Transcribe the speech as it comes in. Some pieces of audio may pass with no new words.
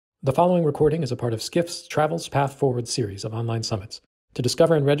The following recording is a part of Skift's Travels Path Forward series of online summits. To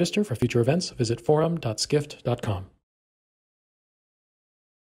discover and register for future events, visit forum.skift.com.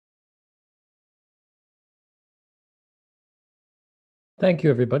 Thank you,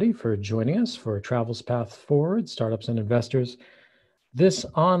 everybody, for joining us for Travels Path Forward, Startups and Investors. This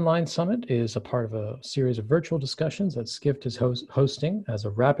online summit is a part of a series of virtual discussions that Skift is hosting as a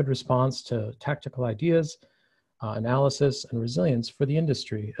rapid response to tactical ideas, analysis, and resilience for the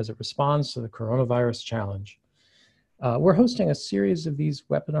industry as it responds to the coronavirus challenge. We're hosting a series of these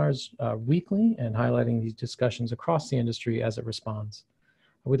webinars weekly and highlighting these discussions across the industry as it responds.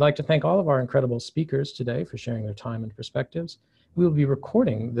 We'd like to thank all of our incredible speakers today for sharing their time and perspectives. We will be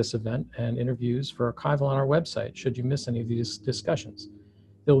recording this event and interviews for archival on our website should you miss any of these discussions.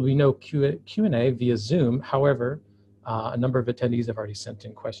 There will be no Q&A via Zoom. However, a number of attendees have already sent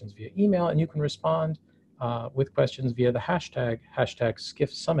in questions via email, and you can respond with questions via the hashtag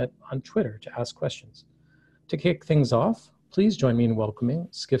 #SkiftSummit on Twitter to ask questions. To kick things off, please join me in welcoming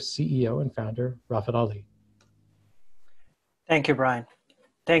Skift's CEO and founder, Rafat Ali. Thank you, Brian.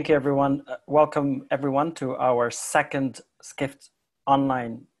 Thank you, everyone. Welcome, everyone, to our second Skift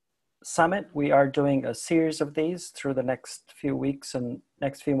Online Summit. We are doing a series of these through the next few weeks and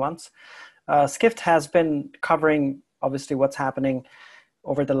next few months. Skift has been covering, obviously, what's happening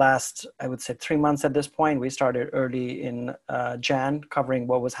over the last, I would say, 3 months at this point. We started early in Jan, covering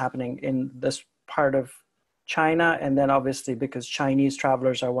what was happening in this part of China. And then obviously, because Chinese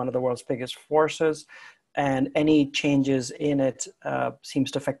travelers are one of the world's biggest forces, and any changes in it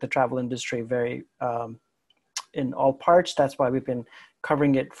seems to affect the travel industry very in all parts. That's why we've been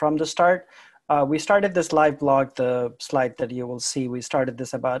covering it from the start. We started this live blog, the slide that you will see. We started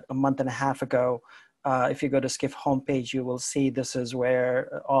this about a month and a half ago. If you go to Skift homepage, you will see this is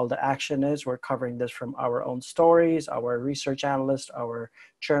where all the action is. We're covering this from our own stories. Our research analysts, our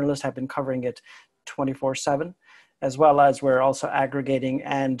journalists have been covering it 24/7, as well as we're also aggregating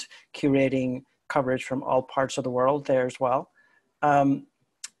and curating coverage from all parts of the world there as well.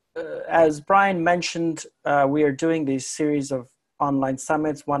 As Brian mentioned, we are doing these series of online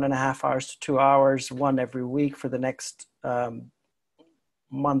summits, 1.5 hours to 2 hours, one every week for the next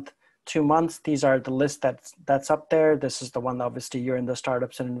month, 2 months. These are the list that's up there. This is the one, obviously, you're in the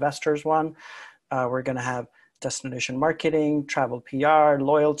startups and investors one. We're going to have destination marketing, travel PR,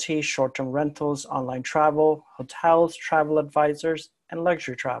 loyalty, short-term rentals, online travel, hotels, travel advisors, and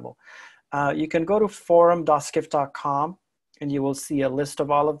luxury travel. You can go to forum.skift.com and you will see a list of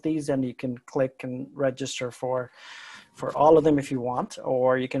all of these, and you can click and register for all of them if you want,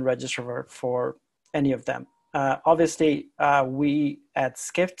 or you can register for any of them. Obviously, we at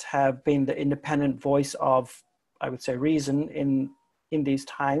Skift have been the independent voice of, I would say, reason in these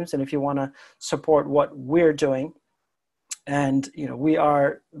times. And if you want to support what we're doing, and we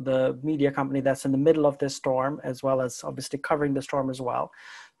are the media company that's in the middle of this storm, as well as obviously covering the storm as well.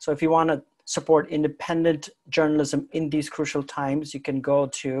 So if you want to support independent journalism in these crucial times, you can go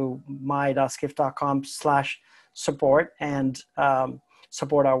to my.skift.com/support and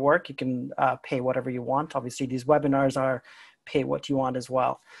support our work. You can pay whatever you want. Obviously, these webinars are pay what you want as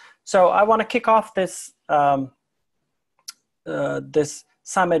well. So I want to kick off this this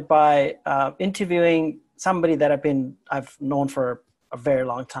summit by interviewing somebody that I've known for a very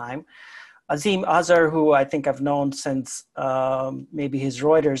long time. Azim Azhar, who I think I've known since maybe his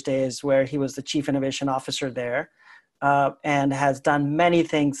Reuters days, where he was the chief innovation officer there, and has done many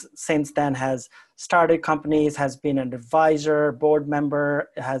things since then, has started companies, has been an advisor, board member,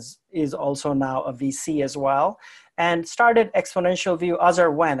 is also now a VC as well, and started Exponential View.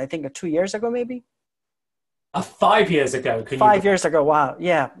 Azhar, when? I think 2 years ago, maybe? 5 years ago. 5 years ago. Wow.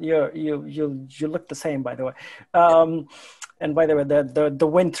 Yeah. You look the same, by the way. And by the way, the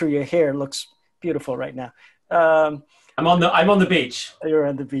wind through your hair looks beautiful right now. I'm on the beach. You're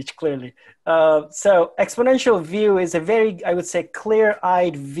on the beach, clearly. So Exponential View is a very, I would say,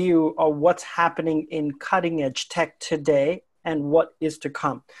 clear-eyed view of what's happening in cutting-edge tech today and what is to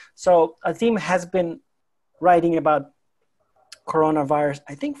come. So Azim has been writing about coronavirus,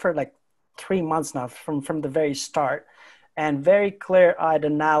 I think, for like 3 months now, from the very start, and very clear-eyed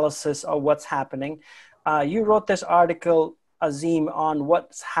analysis of what's happening. You wrote this article, Azim, on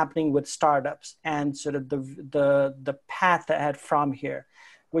what's happening with startups and sort of the path ahead from here,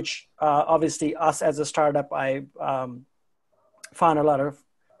 which obviously us as a startup, I found a lot of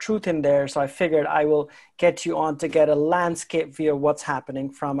truth in there. So I figured I will get you on to get a landscape view of what's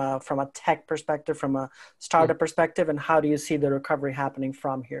happening from a tech perspective, from a startup perspective, and how do you see the recovery happening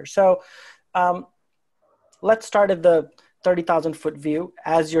from here. So let's start at the 30,000 foot view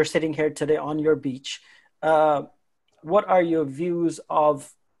as you're sitting here today on your beach. What are your views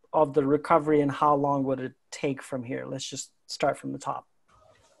of of the recovery, and how long would it take from here? Let's just start from the top.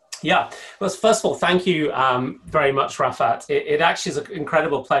 Yeah, well, first of all, thank you very much, Rafat. It actually is an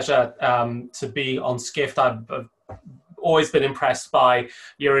incredible pleasure to be on Skift. I've always been impressed by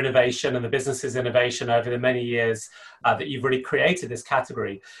your innovation and the business's innovation over the many years that you've really created this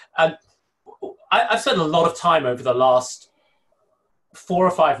category. I've spent a lot of time over the last 4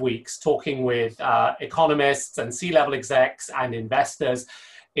 or 5 weeks talking with economists and C-level execs and investors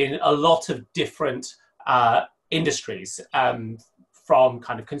in a lot of different industries, from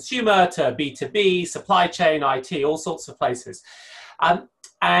kind of consumer to B2B, supply chain, IT, all sorts of places.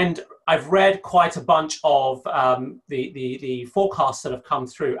 And I've read quite a bunch of the forecasts that have come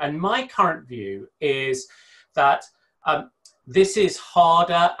through. And my current view is that this is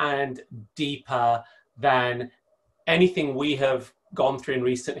harder and deeper than anything we have gone through in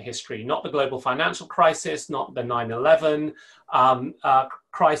recent history. Not the global financial crisis, not the 9/11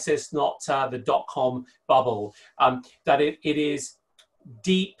 crisis, not the dot-com bubble. That it is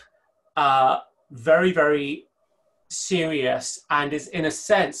deep, very, very serious, and is in a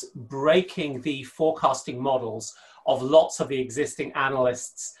sense breaking the forecasting models of lots of the existing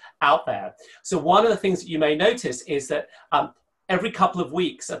analysts out there. So one of the things that you may notice is that every couple of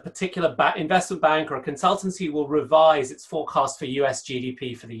weeks, a particular investment bank or a consultancy will revise its forecast for US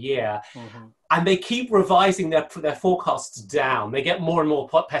GDP for the year. Mm-hmm. And they keep revising their forecasts down. They get more and more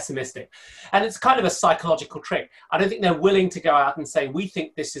pessimistic. And it's kind of a psychological trick. I don't think they're willing to go out and say, we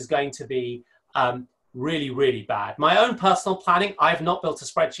think this is going to be really, really bad. My own personal planning, I've not built a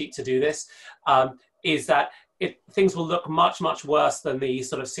spreadsheet to do this, is that things will look much, much worse than the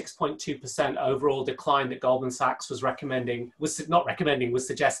sort of 6.2% overall decline that Goldman Sachs was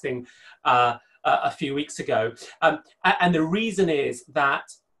suggesting a few weeks ago. And the reason is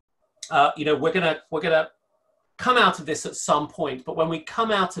that we're gonna come out of this at some point, but when we come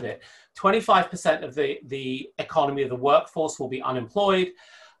out of it, 25% of the economy of the workforce will be unemployed.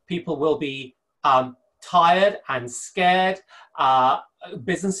 People will be tired and scared.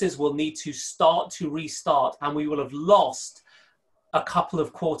 Businesses will need to restart, and we will have lost a couple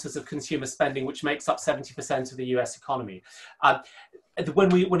of quarters of consumer spending, which makes up 70% of the US economy. When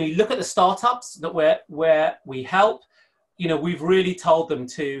we look at the startups that where we help, we've really told them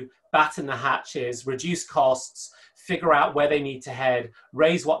to batten the hatches, reduce costs, figure out where they need to head,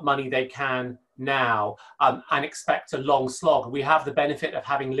 raise what money they can now, and expect a long slog. We have the benefit of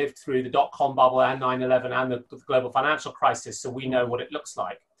having lived through the dot-com bubble and 9/11 and the global financial crisis, so we know what it looks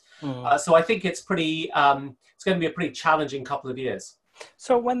like. So I think it's going to be a pretty challenging couple of years.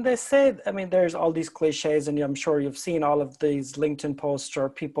 So when they say, there's all these cliches, and I'm sure you've seen all of these LinkedIn posts or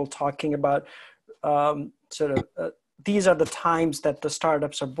people talking about these are the times that the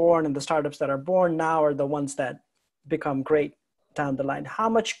startups are born, and the startups that are born now are the ones that become great down the line. How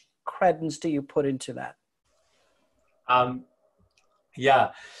much credence do you put into that?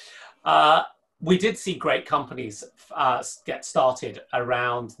 We did see great companies get started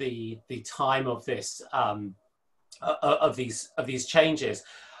around the time of this of these changes.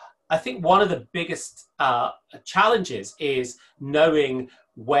 I think one of the biggest challenges is knowing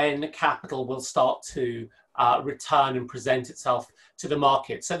when capital will start to return and present itself to the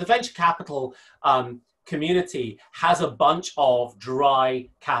market. So the venture capital community has a bunch of dry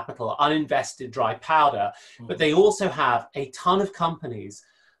capital, uninvested dry powder, but they also have a ton of companies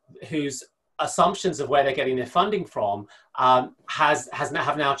whose assumptions of where they're getting their funding from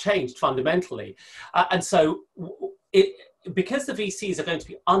have now changed fundamentally. And so because the VCs are going to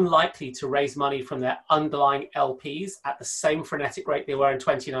be unlikely to raise money from their underlying LPs at the same frenetic rate they were in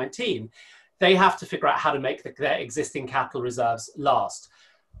 2019, they have to figure out how to make their existing capital reserves last.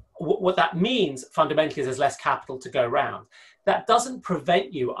 What that means fundamentally is there's less capital to go around. That doesn't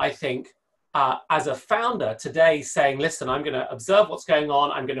prevent you, I think, as a founder today saying, listen, I'm going to observe what's going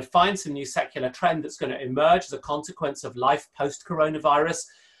on. I'm going to find some new secular trend that's going to emerge as a consequence of life post-coronavirus.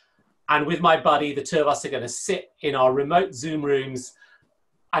 And with my buddy, the two of us are going to sit in our remote Zoom rooms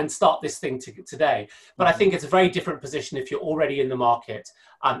and start this thing today. But I think it's a very different position if you're already in the market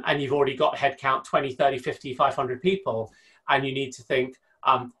and you've already got headcount 20, 30, 50, 500 people, and you need to think,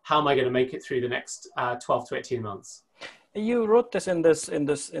 how am I going to make it through the next 12 to 18 months? You wrote this in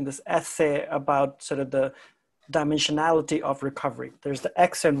this essay about sort of the dimensionality of recovery. There's the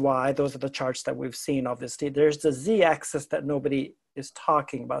X and Y; those are the charts that we've seen. Obviously, there's the Z-axis that nobody is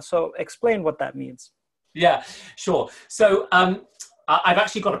talking about. So, explain what that means. Yeah, sure. So, I've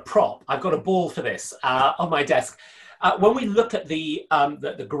actually got a prop. I've got a ball for this on my desk. When we look at the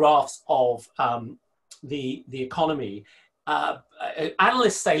graphs of the economy,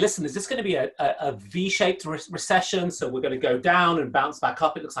 analysts say, listen, is this going to be a V-shaped recession? So we're going to go down and bounce back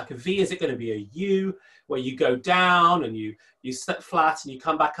up. It looks like a V. Is it going to be a U where you go down and you step flat and you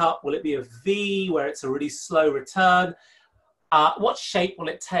come back up? Will it be a V where it's a really slow return? What shape will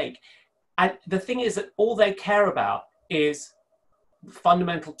it take? And the thing is that all they care about is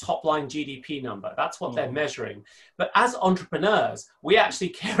fundamental top-line GDP number. That's what they're measuring. But as entrepreneurs, we actually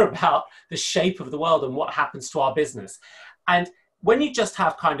care about the shape of the world and what happens to our business. And when you just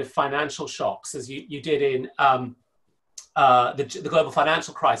have kind of financial shocks, as you did in the global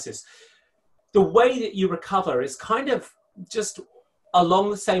financial crisis, the way that you recover is kind of just along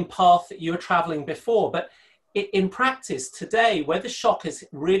the same path that you were traveling before. But in practice today, where the shock is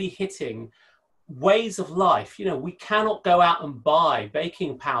really hitting ways of life, you know, we cannot go out and buy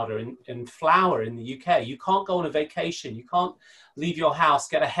baking powder and flour in the UK. You can't go on a vacation. You can't leave your house,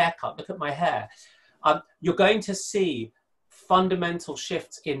 get a haircut. Look at my hair. You're going to see fundamental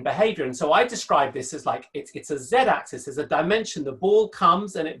shifts in behavior. And so I describe this as like, it's a Z-axis, there's a dimension. The ball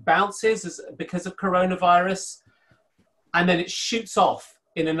comes and it bounces because of coronavirus, and then it shoots off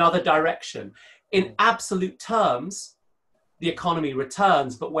in another direction. In absolute terms, the economy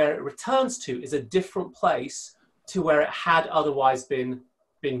returns, but where it returns to is a different place to where it had otherwise been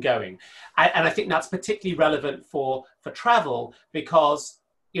going. And I think that's particularly relevant for travel, because,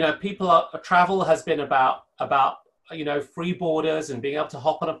 you know, travel has been about, you know, free borders and being able to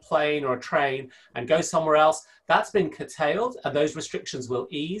hop on a plane or a train and go somewhere else. That's been curtailed, and those restrictions will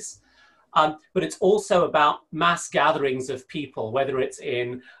ease. But it's also about mass gatherings of people, whether it's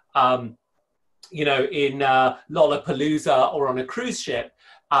in, you know, in Lollapalooza or on a cruise ship.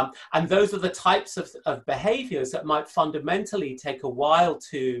 And those are the types of behaviors that might fundamentally take a while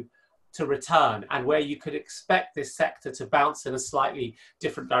to return, and where you could expect this sector to bounce in a slightly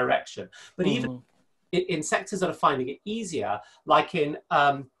different direction. But even in sectors that are finding it easier, like in,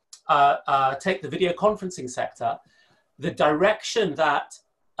 take the video conferencing sector, the direction that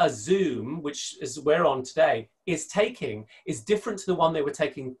a Zoom, which is we're on today, is taking is different to the one they were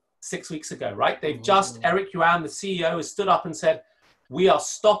taking 6 weeks ago, right? They've just, Eric Yuan, the CEO, has stood up and said, we are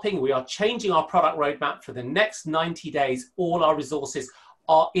stopping, we are changing our product roadmap for the next 90 days. All our resources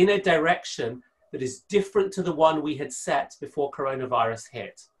are in a direction that is different to the one we had set before coronavirus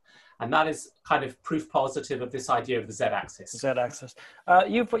hit. And that is kind of proof positive of this idea of the Z-axis. Z-axis.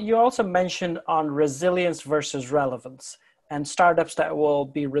 You also mentioned on resilience versus relevance, and startups that will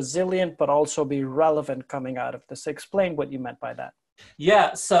be resilient but also be relevant coming out of this. Explain what you meant by that.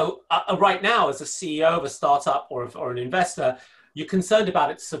 Yeah, so right now, as a CEO of a startup or an investor, you're concerned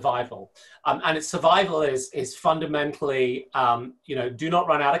about its survival. And its survival is fundamentally, you know, do not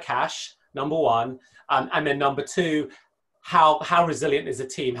run out of cash, number one. And then number two, how resilient is a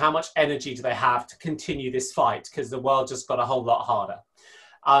team? How much energy do they have to continue this fight? Because the world just got a whole lot harder.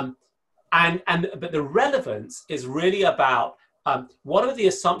 But the relevance is really about what are the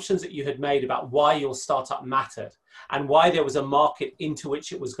assumptions that you had made about why your startup mattered and why there was a market into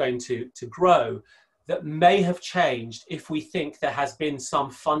which it was going to grow that may have changed if we think there has been some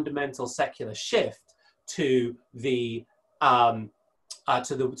fundamental secular shift to the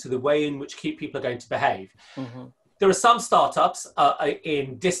way in which people are going to behave. There are some startups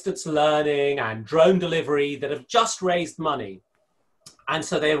in distance learning and drone delivery that have just raised money. And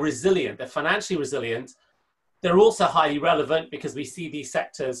so they're resilient, they're financially resilient. They're also highly relevant because we see these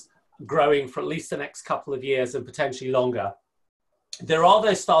sectors growing for at least the next couple of years and potentially longer. There are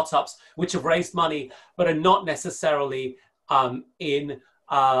those startups which have raised money, but are not necessarily in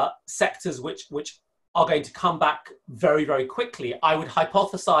sectors which are going to come back very, very quickly. I would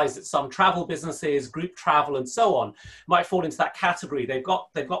hypothesize that some travel businesses, group travel and so on, might fall into that category. They've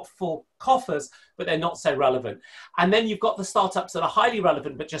got full coffers, but they're not so relevant. And then you've got the startups that are highly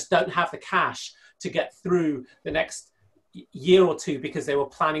relevant, but just don't have the cash to get through the next year or two because they were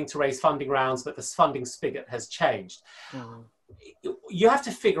planning to raise funding rounds, but this funding spigot has changed. You have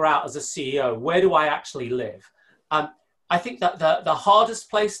to figure out as a CEO, where do I actually live? I think that the hardest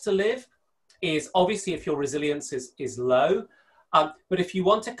place to live is obviously if your resilience is low. But if you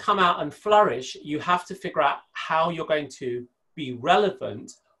want to come out and flourish, you have to figure out how you're going to be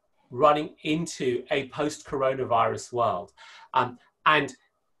relevant running into a post-coronavirus world. I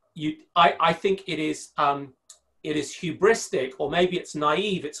think it is hubristic, or maybe it's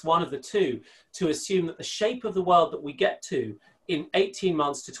naive, it's one of the two, to assume that the shape of the world that we get to in 18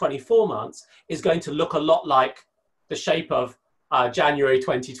 months to 24 months is going to look a lot like the shape of January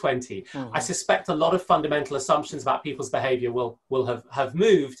 2020. I suspect a lot of fundamental assumptions about people's behavior will have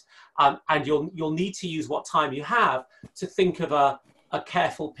moved, and you'll need to use what time you have to think of a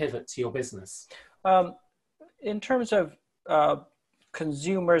careful pivot to your business. In terms of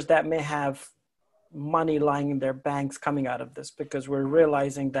consumers that may have money lying in their banks coming out of this? Because we're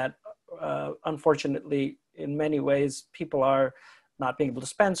realizing that unfortunately, in many ways, people are not being able to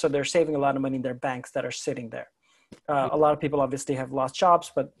spend, so they're saving a lot of money in their banks that are sitting there. A lot of people obviously have lost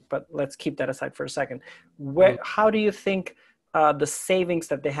jobs, but let's keep that aside for a second. How do you think the savings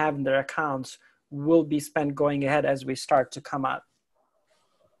that they have in their accounts will be spent going ahead as we start to come out?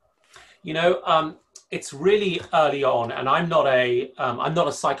 You know, it's really early on, and I'm not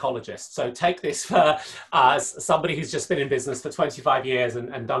a psychologist, so take this for as somebody who's just been in business for 25 years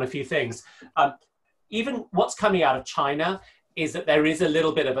and done a few things. Even what's coming out of China is that there is a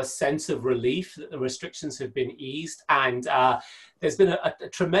little bit of a sense of relief that the restrictions have been eased, and there's been a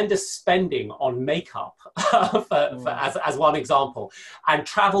tremendous spending on makeup as one example. And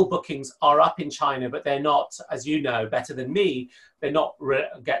travel bookings are up in China, but they're not, as you know better than me, they're not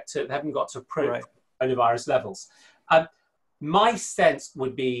they haven't got to coronavirus levels. My sense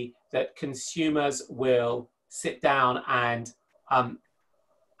would be that consumers will sit down and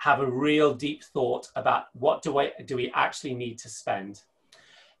have a real deep thought about what do we actually need to spend?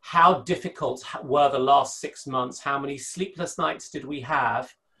 How difficult were the last 6 months? How many sleepless nights did we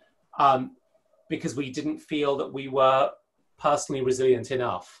have because we didn't feel that we were personally resilient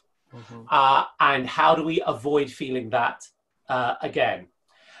enough? And how do we avoid feeling that again?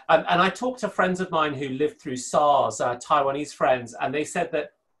 And I talked to friends of mine who lived through SARS, Taiwanese friends, and they said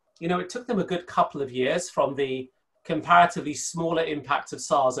that, you know, it took them a good couple of years from the comparatively smaller impact of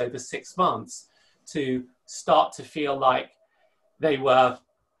SARS over 6 months to start to feel like they were,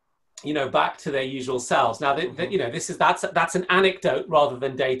 you know, back to their usual selves. Now, you know, that's an anecdote rather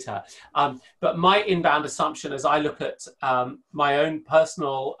than data. But my inbound assumption, as I look at my own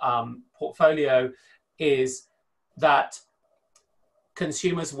personal portfolio, is that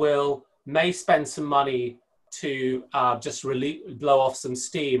consumers may spend some money to just blow off some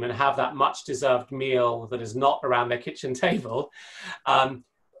steam and have that much deserved meal that is not around their kitchen table.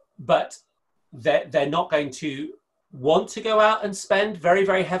 But they're not going to want to go out and spend very,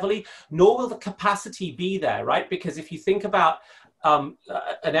 very heavily, nor will the capacity be there, right? Because if you think about an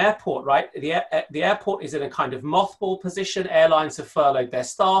airport, right, the airport is in a kind of mothball position. Airlines have furloughed their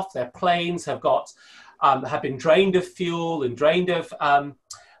staff, their planes have been drained of fuel and drained of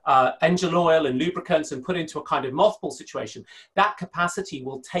engine oil and lubricants and put into a kind of mothball situation. That capacity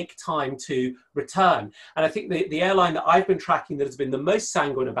will take time to return. And I think the airline that I've been tracking that has been the most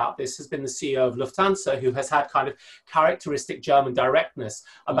sanguine about this has been the CEO of Lufthansa, who has had kind of characteristic German directness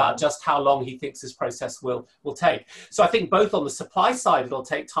about just how long he thinks this process will take. So I think both on the supply side, it'll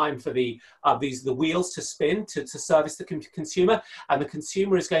take time for the wheels to spin to service the consumer, and the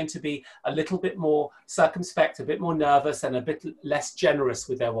consumer is going to be a little bit more circumspect, a bit more nervous, and a bit less generous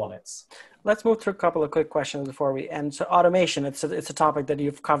with their wallets. Let's move through a couple of quick questions before we end. So automation, it's a topic that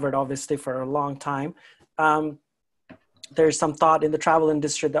you've covered obviously for a long time. There's some thought in the travel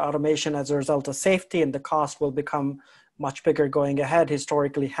industry that automation, as a result of safety and the cost, will become much bigger going ahead.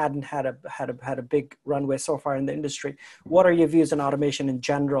 Historically hadn't had a big runway so far in the industry. What are your views on automation in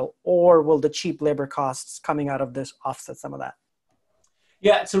general, or will the cheap labor costs coming out of this offset some of that?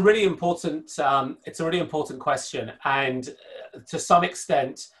 Yeah, it's a really important question, and to some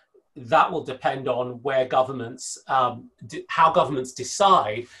extent, that will depend on where governments, how governments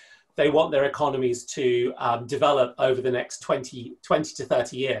decide they want their economies to develop over the next 20 to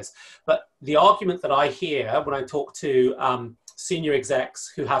 30 years. But the argument that I hear when I talk to senior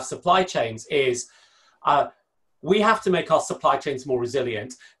execs who have supply chains is, we have to make our supply chains more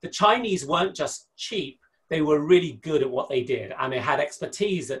resilient. The Chinese weren't just cheap. They were really good at what they did, and they had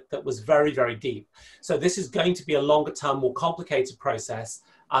expertise that was very, very deep. So this is going to be a longer term, more complicated process,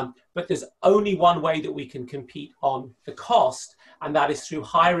 but there's only one way that we can compete on the cost, and that is through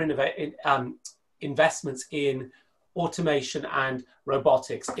higher investments in automation and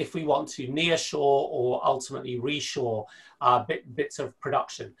robotics if we want to nearshore or ultimately reshore bits of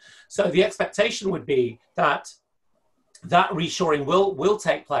production. So the expectation would be that reshoring will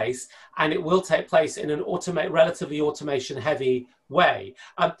take place, and it will take place in an relatively automation heavy way.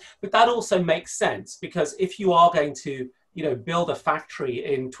 But that also makes sense, because if you are going to build a factory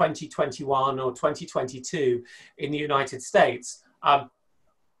in 2021 or 2022 in the United States,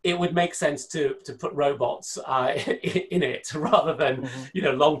 it would make sense to put robots in it rather than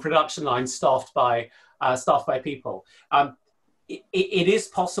long production lines staffed by people. It is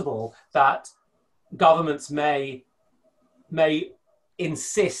possible that governments may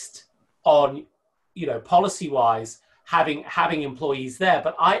insist on, policy-wise, having employees there.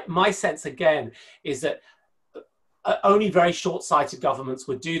 But my sense again is that only very short-sighted governments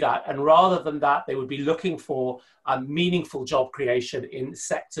would do that. And rather than that, they would be looking for meaningful job creation in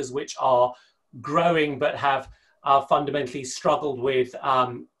sectors which are growing but have fundamentally struggled with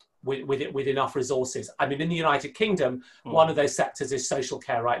enough resources. I mean, in the United Kingdom, one of those sectors is social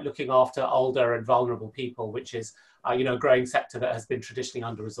care, right? Looking after older and vulnerable people, which is a growing sector that has been traditionally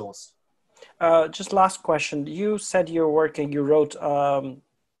under-resourced. Just last question. You said you wrote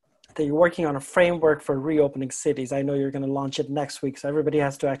that you're working on a framework for reopening cities. I know you're going to launch it next week, so everybody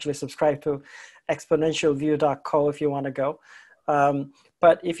has to actually subscribe to exponentialview.co if you want to go.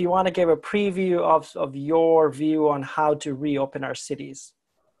 But if you want to give a preview of your view on how to reopen our cities.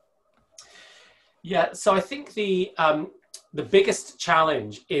 Yeah, so I think the biggest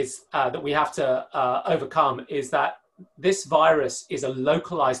challenge is that we have to overcome is that this virus is a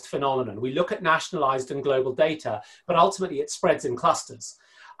localized phenomenon. We look at nationalized and global data, but ultimately it spreads in clusters.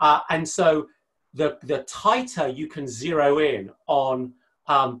 And so the tighter you can zero in on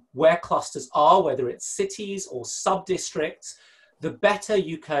where clusters are, whether it's cities or sub-districts, the better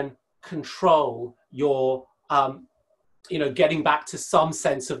you can control your, getting back to some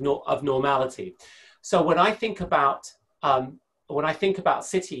sense of normality. So when I think about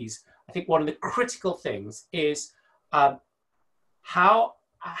cities, I think one of the critical things is how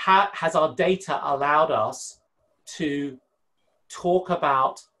has our data allowed us to talk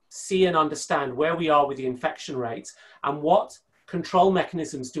about, see and understand where we are with the infection rates, and what control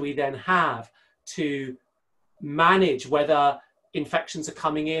mechanisms do we then have to manage whether infections are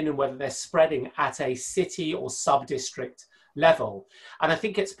coming in and whether they're spreading at a city or sub-district level. And I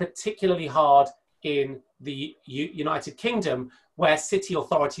think it's particularly hard in the United Kingdom, where city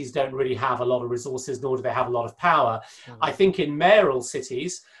authorities don't really have a lot of resources, nor do they have a lot of power. I think in mayoral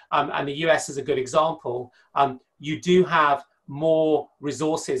cities, and the US is a good example, you do have more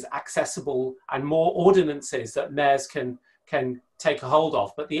resources accessible and more ordinances that mayors can take a hold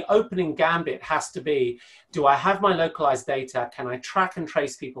of. But the opening gambit has to be, do I have my localized data? Can I track and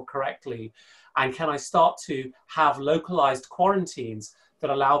trace people correctly? And can I start to have localized quarantines that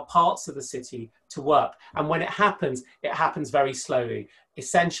allow parts of the city to work? And when it happens very slowly.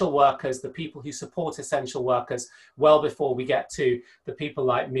 Essential workers, the people who support essential workers, well before we get to the people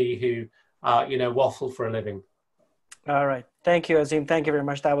like me who, waffle for a living. All right. Thank you, Azim. Thank you very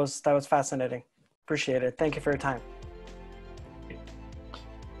much. That was fascinating. Appreciate it. Thank you for your time.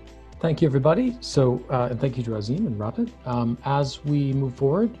 Thank you, everybody. So, and thank you to Azim and Rapid. As we move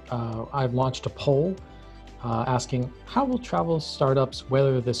forward, I've launched a poll asking, how will travel startups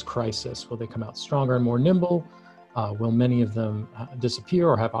weather this crisis? Will they come out stronger and more nimble? Will many of them disappear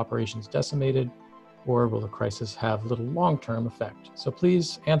or have operations decimated? Or will the crisis have little long-term effect? So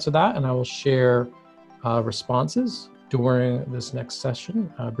please answer that, and I will share responses during this next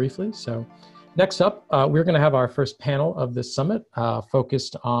session briefly. So next up, we're going to have our first panel of this summit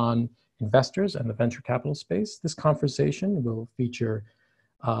focused on investors and the venture capital space. This conversation will feature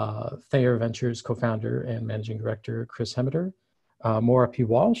Thayer Ventures co-founder and managing director Chris Hemmeter, Maura P.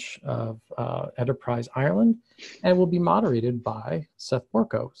 Walsh of Enterprise Ireland, and will be moderated by Seth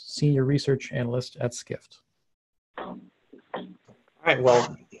Borko, senior research analyst at Skift. All right,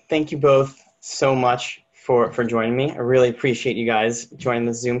 well, thank you both so much for joining me. I really appreciate you guys joining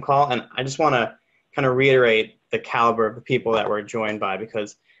this Zoom call. And I just want to kind of reiterate the caliber of the people that we're joined by,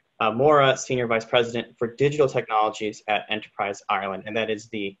 because Maura, Senior Vice President for Digital Technologies at Enterprise Ireland, and that is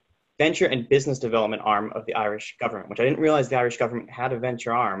the venture and business development arm of the Irish government, which I didn't realize the Irish government had a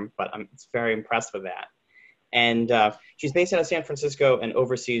venture arm, but I'm very impressed with that. And she's based out of San Francisco and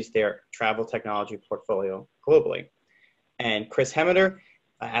oversees their travel technology portfolio globally. And Chris Hemmeter,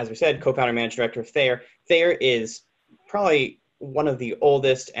 as we said, co-founder and managing director of Thayer. Thayer is probably one of the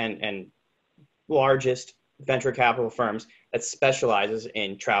oldest and largest venture capital firms that specializes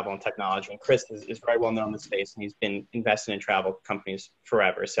in travel and technology. And Chris is very well known in the space, and he's been investing in travel companies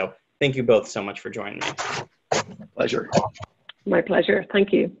forever. So thank you both so much for joining me. Pleasure. My pleasure.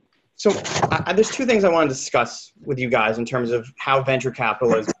 Thank you. So there's two things I want to discuss with you guys in terms of how venture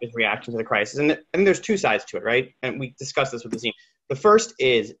capital is reacting to the crisis. And there's two sides to it, right? And we discussed this with the team. The first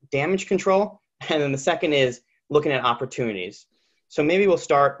is damage control, and then the second is looking at opportunities. So maybe we'll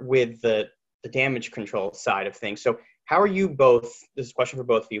start with the damage control side of things. So how are you both, this is a question for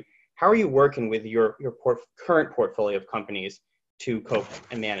both of you, how are you working with your current portfolio of companies to cope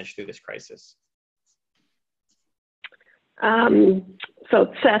and manage through this crisis?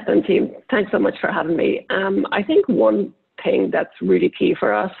 So Seth and team, thanks so much for having me. I think one thing that's really key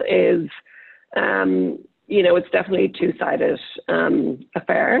for us is, it's definitely a two-sided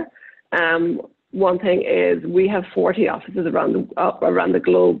affair. One thing is we have 40 offices around the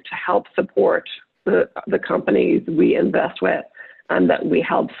globe to help support the companies we invest with and that we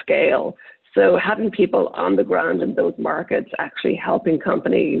help scale. So having people on the ground in those markets actually helping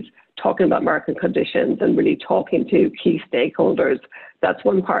companies, talking about market conditions and really talking to key stakeholders, that's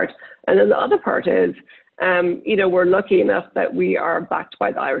one part. And then the other part is, we're lucky enough that we are backed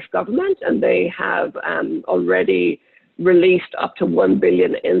by the Irish government, and they have already released up to 1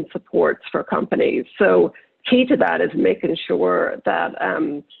 billion in supports for companies. So key to that is making sure that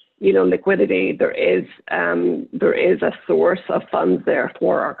liquidity, there is a source of funds there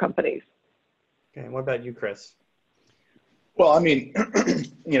for our companies. Okay, and what about you, Chris? Well, I mean,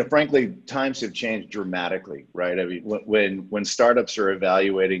 frankly, times have changed dramatically, right? I mean, when startups are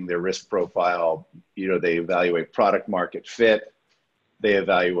evaluating their risk profile, they evaluate product market fit, they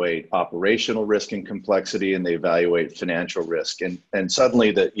evaluate operational risk and complexity, and they evaluate financial risk. And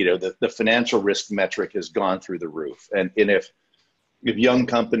suddenly the financial risk metric has gone through the roof. And if young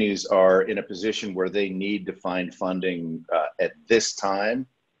companies are in a position where they need to find funding at this time,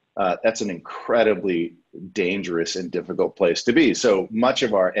 that's an incredibly dangerous and difficult place to be. So much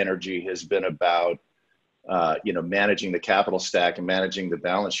of our energy has been about, managing the capital stack and managing the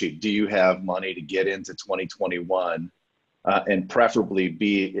balance sheet. Do you have money to get into 2021 and preferably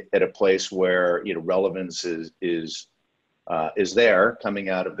be at a place where relevance is there coming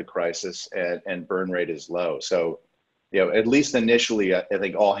out of the crisis and burn rate is low. So at least initially, I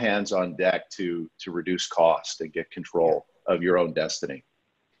think all hands on deck to reduce cost and get control of your own destiny.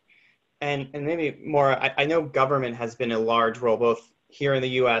 And maybe more, I know government has been a large role, both here in the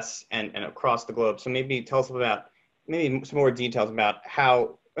US and across the globe. So maybe tell us about, maybe some more details about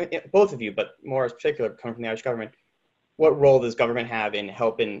how, both of you, but more in particular coming from the Irish government, what role does government have in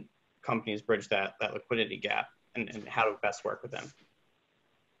helping companies bridge that liquidity gap and how to best work with them?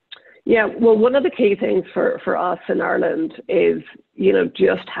 Yeah, well, one of the key things for us in Ireland is,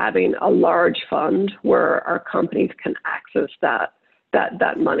 just having a large fund where our companies can access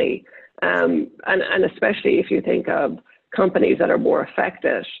that money. And especially if you think of companies that are more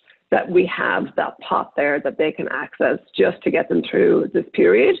affected, that we have that pot there that they can access just to get them through this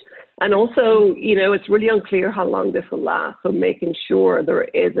period. And also, it's really unclear how long this will last. So making sure there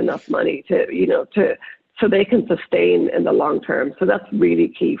is enough money so they can sustain in the long term. So that's really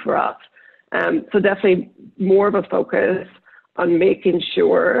key for us. So definitely more of a focus on making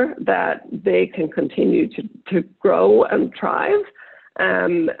sure that they can continue to grow and thrive.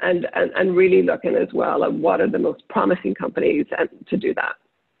 And really looking as well at what are the most promising companies and to do that.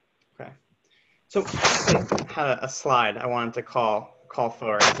 Okay. So I had a slide I wanted to call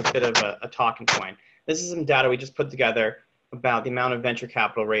for. It's a bit of a talking point. This is some data we just put together about the amount of venture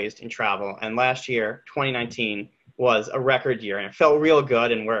capital raised in travel. And last year, 2019, was a record year, and it felt real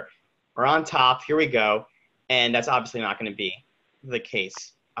good, and we're on top. Here we go. And that's obviously not going to be the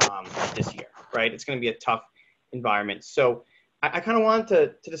case this year, right? It's going to be a tough environment. So I kind of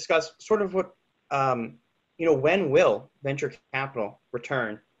wanted to discuss sort of what, when will venture capital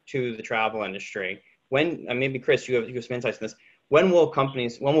return to the travel industry? When, maybe Chris, you have some insights on this. When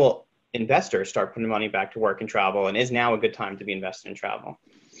will investors start putting money back to work in travel? And is now a good time to be invested in travel?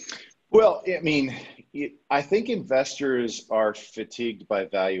 Well, I mean, I think investors are fatigued by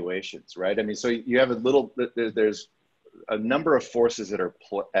valuations, right? I mean, so you have there's a number of forces that are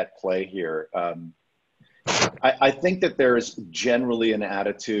at play here. I think that there's generally an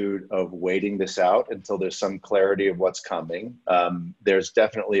attitude of waiting this out until there's some clarity of what's coming. There's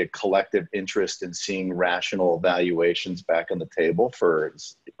definitely a collective interest in seeing rational valuations back on the table for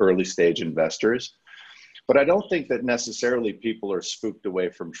early stage investors. But I don't think that necessarily people are spooked away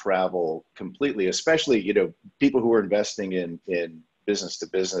from travel completely, especially, people who are investing in business to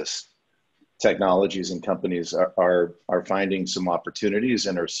business technologies and companies are finding some opportunities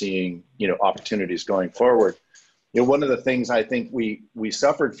and are seeing, opportunities going forward. One of the things I think we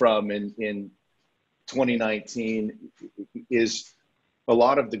suffered from in 2019 is a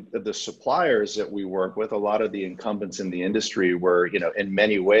lot of the suppliers that we work with, a lot of the incumbents in the industry were, in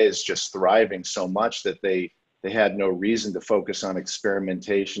many ways just thriving so much that they had no reason to focus on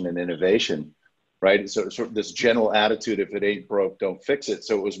experimentation and innovation, right? So sort of this general attitude, if it ain't broke, don't fix it.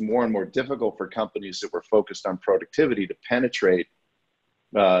 So it was more and more difficult for companies that were focused on productivity to penetrate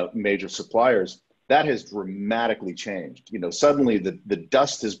major suppliers. That has dramatically changed. Suddenly the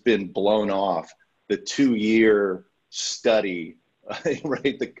dust has been blown off the 2-year study,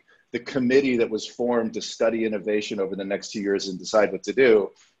 right? The committee that was formed to study innovation over the next 2 years and decide what to do,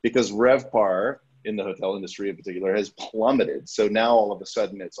 because RevPAR in the hotel industry in particular has plummeted. So now all of a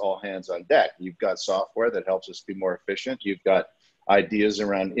sudden it's all hands on deck. You've got software that helps us be more efficient. You've got ideas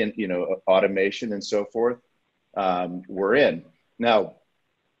around, automation and so forth. We're in. Now,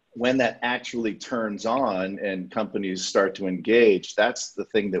 when that actually turns on and companies start to engage, that's the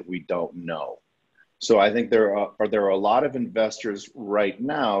thing that we don't know. So I think there are a lot of investors right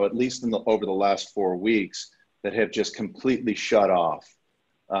now, at least over the last 4 weeks, that have just completely shut off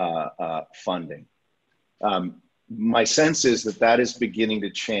funding. My sense is that is beginning to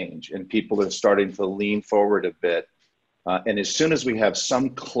change, and people are starting to lean forward a bit. And as soon as we have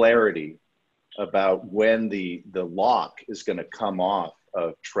some clarity about when the lock is going to come off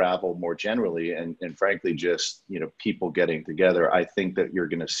of travel more generally, and frankly, just, you know, people getting together, I think that you're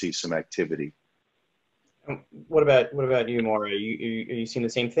going to see some activity. What about you, Maura? Are you seeing the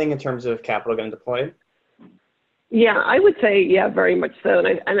same thing in terms of capital getting deployed? Yeah, I would say, yeah, very much so.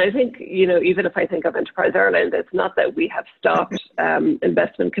 And I think, you know, even if I think of Enterprise Ireland, it's not that we have stopped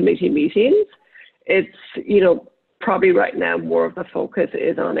investment committee meetings. It's, you know, probably right now more of the focus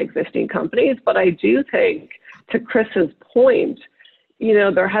is on existing companies. But I do think, to Chris's point, you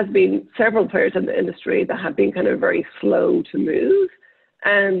know, there has been several players in the industry that have been kind of very slow to move.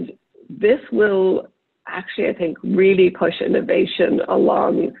 And this will actually, I think, really push innovation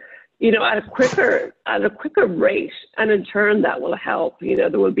along, you know, at a quicker rate. And in turn, that will help. You know,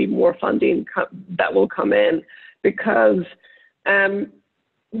 there will be more funding that will come in, because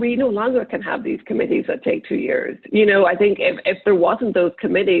we no longer can have these committees that take 2 years. You know, I think if there wasn't those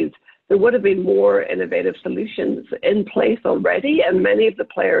committees, there would have been more innovative solutions in place already, and many of the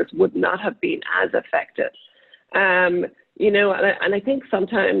players would not have been as affected. You know, and I think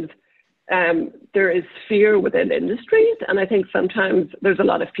sometimes there is fear within industries, and I think sometimes there's a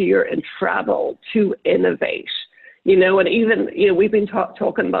lot of fear in travel to innovate. You know, and even, you know, we've been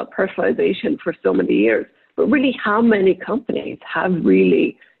talking about personalization for so many years, but really, how many companies have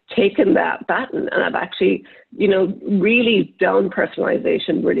really taken that baton and have actually, you know, really done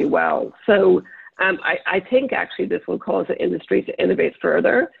personalization really well? So I think actually this will cause the industry to innovate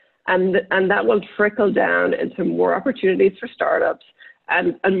further, and that will trickle down into more opportunities for startups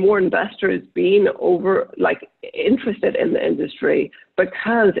and more investors being interested in the industry,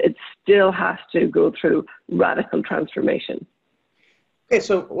 because it still has to go through radical transformation. Okay,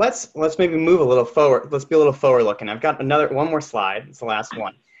 so let's maybe move a little forward. Let's be a little forward looking. I've got one more slide. It's the last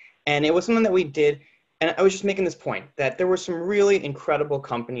one. And it was something that we did, and I was just making this point, that there were some really incredible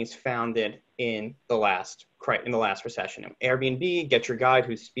companies founded in the last recession. Airbnb, Get Your Guide,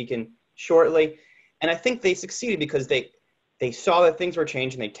 who's speaking shortly. And I think they succeeded because they saw that things were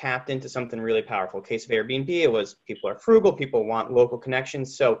changing. They tapped into something really powerful. In the case of Airbnb, it was people are frugal, people want local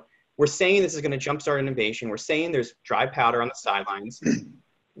connections. So we're saying this is going to jumpstart innovation. We're saying there's dry powder on the sidelines.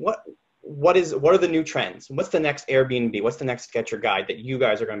 What are the new trends? What's the next Airbnb? What's the next Get Your Guide that you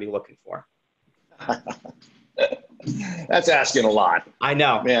guys are going to be looking for? That's asking a lot. I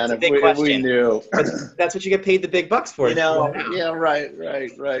know, man. If we knew, that's what you get paid the big bucks for. You know, yeah, right.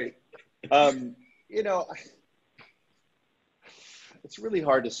 You know, it's really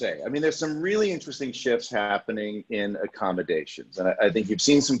hard to say. I mean, there's some really interesting shifts happening in accommodations, and I think you've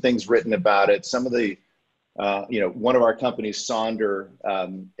seen some things written about it. Some of the, you know, one of our companies, Sonder,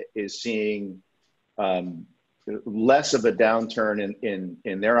 is seeing less of a downturn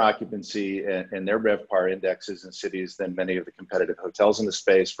in their occupancy and their RevPAR indexes in cities than many of the competitive hotels in the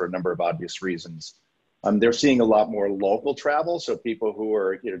space, for a number of obvious reasons. They're seeing a lot more local travel, so people who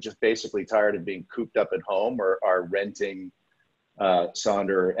are, you know, just basically tired of being cooped up at home are renting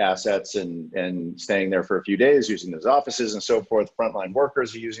Sonder assets and staying there for a few days, using those offices and so forth. Frontline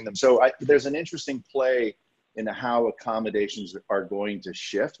workers are using them. So there's an interesting play in how accommodations are going to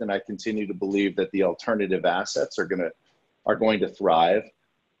shift, and I continue to believe that the alternative assets are going to thrive.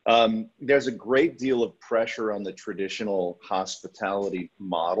 There's a great deal of pressure on the traditional hospitality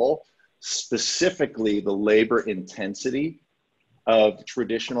model, specifically the labor intensity of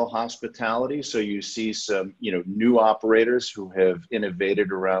traditional hospitality. So you see some, you know, new operators who have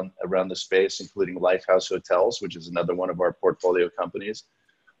innovated around the space, including Lifehouse Hotels, which is another one of our portfolio companies.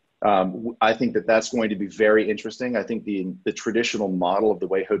 I think that's going to be very interesting. I think the traditional model of the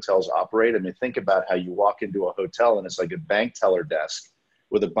way hotels operate, I mean, think about how you walk into a hotel and it's like a bank teller desk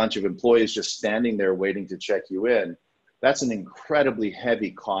with a bunch of employees just standing there waiting to check you in. That's an incredibly heavy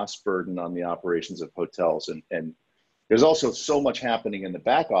cost burden on the operations of hotels. And there's also so much happening in the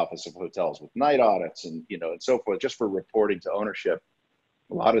back office of hotels with night audits and, you know, and so forth, just for reporting to ownership.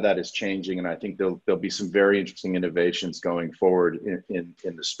 A lot of that is changing, and I think there'll be some very interesting innovations going forward in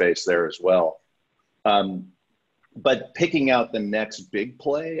the space there as well. But picking out the next big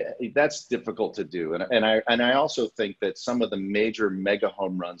play, that's difficult to do. And I also think that some of the major mega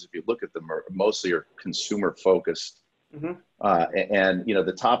home runs, if you look at them, are mostly consumer focused Mm-hmm. And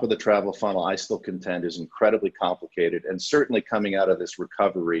the top of the travel funnel, I still contend, is incredibly complicated. And certainly coming out of this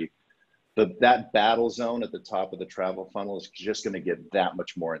recovery, that battle zone at the top of the travel funnel is just going to get that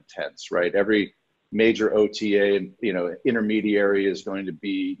much more intense, right? Every major OTA, intermediary is going to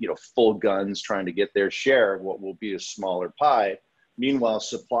be, full guns trying to get their share of what will be a smaller pie. Meanwhile,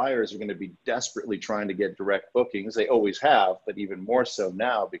 suppliers are going to be desperately trying to get direct bookings. They always have, but even more so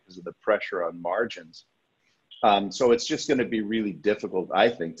now because of the pressure on margins. So it's just going to be really difficult, I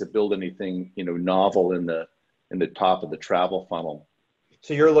think, to build anything, novel in the top of the travel funnel.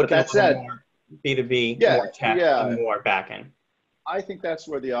 So you're looking at more B2B, yeah, more tech, and more backend. I think that's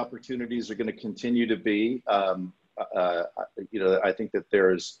where the opportunities are going to continue to be. I think that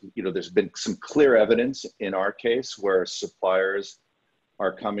there's been some clear evidence in our case where suppliers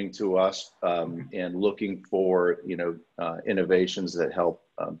are coming to us and looking for, innovations that help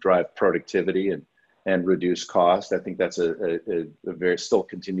drive productivity and reduce cost. I think that's a still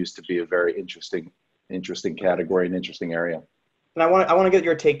continues to be a very interesting category and interesting area. And I want to get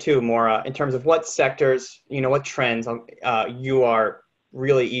your take too, Maura, in terms of what sectors, what trends you are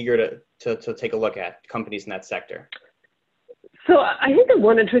really eager to take a look at, companies in that sector. So I think that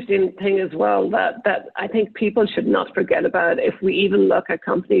one interesting thing as well that I think people should not forget about, if we even look at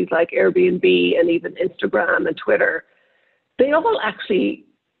companies like Airbnb and even Instagram and Twitter, they all actually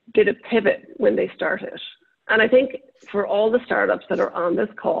did a pivot when they started. And I think for all the startups that are on this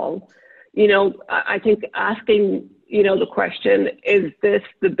call, I think asking, the question, is this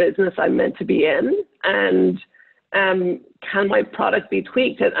the business I'm meant to be in? And can my product be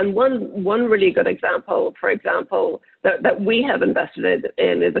tweaked? And one really good example, for example, that we have invested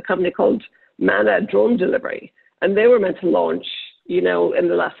in is a company called Mana Drone Delivery. And they were meant to launch, in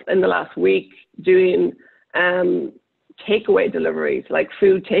the last week, doing takeaway deliveries, like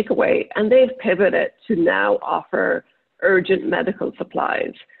food takeaway. And they've pivoted to now offer urgent medical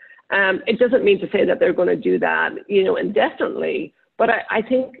supplies. It doesn't mean to say that they're going to do that, indefinitely, but I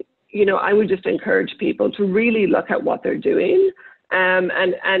think, I would just encourage people to really look at what they're doing, and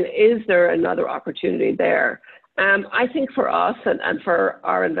is there another opportunity there? I think for us and for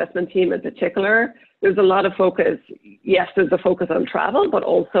our investment team in particular, there's a lot of focus. Yes, there's a focus on travel, but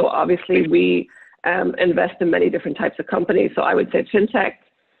also obviously we invest in many different types of companies. So I would say fintech,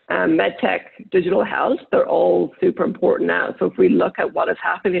 medtech, digital health, they're all super important now. So if we look at what is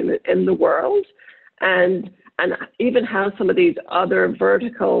happening in the world and even how some of these other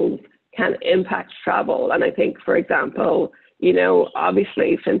verticals can impact travel. And I think, for example,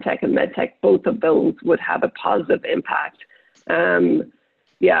 obviously fintech and medtech, both of those would have a positive impact. So,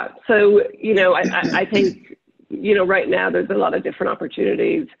 I think, right now there's a lot of different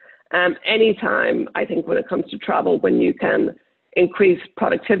opportunities. Anytime, I think when it comes to travel, when you can increase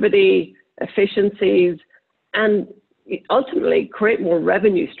productivity, efficiencies, and ultimately create more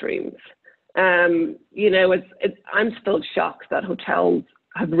revenue streams. I'm still shocked that hotels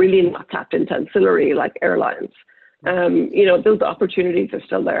have really not tapped into ancillary like airlines. Those opportunities are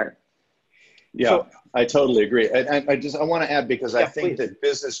still there. Yeah, so, I totally agree. I want to add, because I think please. that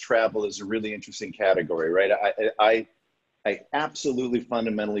business travel is a really interesting category, right? I absolutely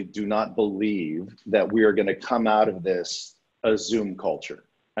fundamentally do not believe that we are going to come out of this a Zoom culture.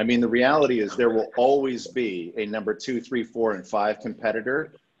 I mean, the reality is there will always be a number 2, 3, 4, and 5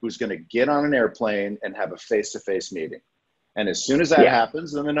 competitor who's going to get on an airplane and have a face-to-face meeting. And as soon as that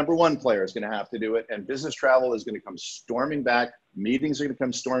happens, then the number 1 player is going to have to do it. And business travel is going to come storming back. Meetings are going to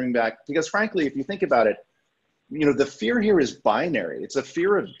come storming back. Because frankly, if you think about it, the fear here is binary. It's a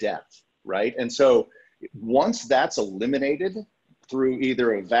fear of death, right? And so once that's eliminated through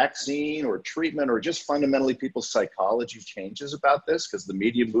either a vaccine or treatment, or just fundamentally people's psychology changes about this, because the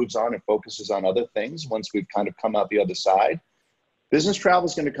media moves on and focuses on other things once we've kind of come out the other side, business travel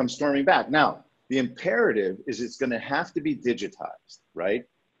is going to come storming back. Now, the imperative is it's going to have to be digitized, right?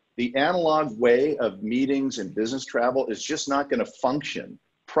 The analog way of meetings and business travel is just not going to function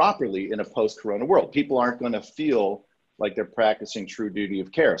properly in a post-corona world. People aren't going to feel like they're practicing true duty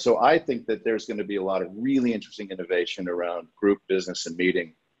of care. So I think that there's going to be a lot of really interesting innovation around group business and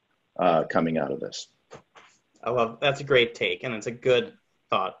meeting coming out of this. That's a great take, and it's a good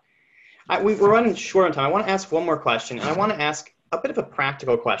thought. We're running short on time. I want to ask one more question, and I want to ask a bit of a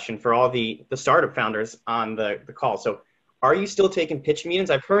practical question for all the startup founders on the call. So are you still taking pitch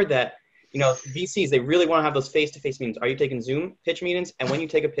meetings? I've heard that, VCs, they really want to have those face-to-face meetings. Are you taking Zoom pitch meetings? And when you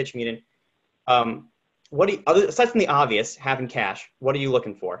take a pitch meeting, aside from the obvious, having cash, what are you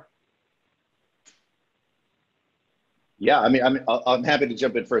looking for? Yeah, I'm happy to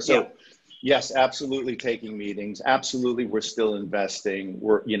jump in first. So Yes, absolutely taking meetings. Absolutely, we're still investing.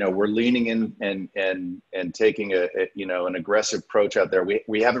 We're leaning in and taking an aggressive approach out there.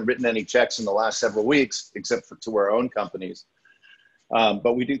 We haven't written any checks in the last several weeks, except for to our own companies.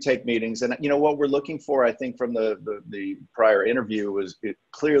 But we do take meetings, and what we're looking for, I think, from the prior interview was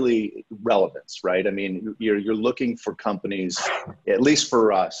clearly relevance, right? I mean, you're looking for companies, at least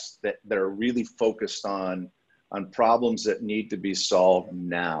for us, that are really focused on problems that need to be solved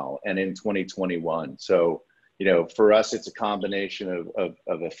now and in 2021. So, for us, it's a combination of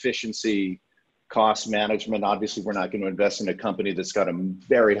efficiency, cost management. Obviously, we're not going to invest in a company that's got a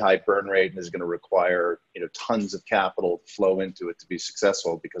very high burn rate and is going to require, tons of capital flow into it to be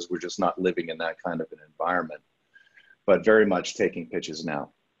successful, because we're just not living in that kind of an environment, but very much taking pitches now.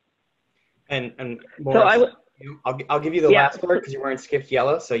 And Morris, So I'll give you the last word because you're wearing Skift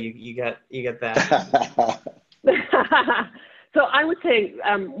yellow, so you get that. So I would say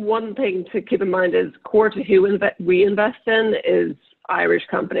one thing to keep in mind is core to who we invest in is Irish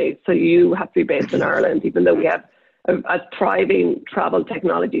companies. So you have to be based in Ireland, even though we have a thriving travel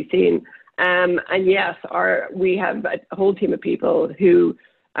technology scene. And yes, we have a whole team of people who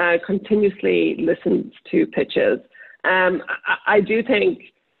continuously listens to pitches. I do think,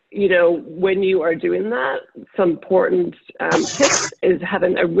 when you are doing that, some important tips is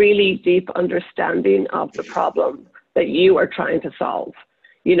having a really deep understanding of the problem that you are trying to solve.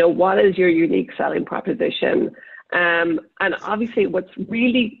 What is your unique selling proposition? And obviously what's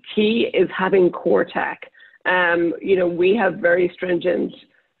really key is having core tech. We have very stringent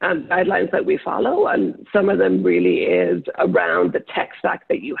guidelines that we follow, and some of them really is around the tech stack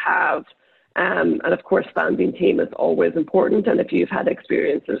that you have. And of course, founding team is always important. And if you've had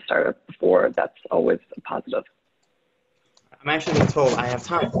experience in a startup before, that's always a positive. I'm actually being told I have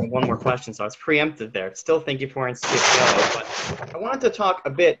time for one more question, so I was preempted there. Still thank you for wearing Skift yellow, but I wanted to talk a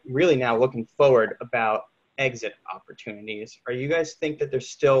bit, really now looking forward, about exit opportunities. Are you guys think that there's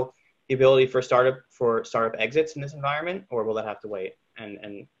still the ability for startup exits in this environment, or will that have to wait? And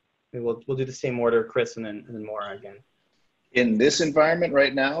maybe we'll do the same order, Chris, and then Maura again. In this environment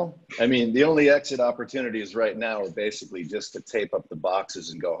right now, I mean, the only exit opportunities right now are basically just to tape up the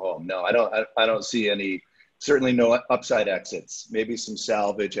boxes and go home. No, I don't see any. Certainly no upside exits, maybe some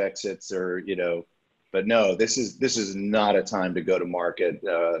salvage exits, or, but no, this is not a time to go to market,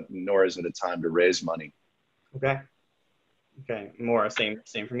 nor is it a time to raise money. Okay. More same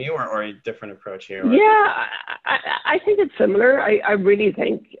from you, or a different approach here? Or? Yeah, I think it's similar. I really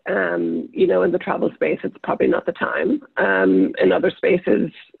think, in the travel space, it's probably not the time. In other spaces,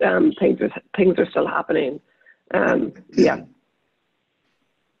 things are still happening. Yeah.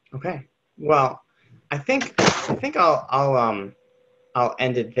 Okay. Well, I think I'll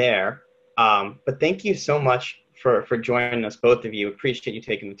end it there. But thank you so much for joining us, both of you. Appreciate you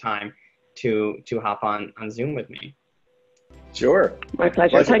taking the time to hop on Zoom with me. Sure. My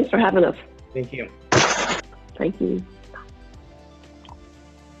pleasure. Thanks for having us. Thank you. Thank you.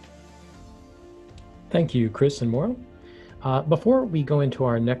 Thank you, Chris and Maura. Before we go into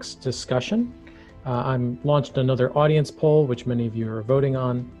our next discussion, I'm launched another audience poll, which many of you are voting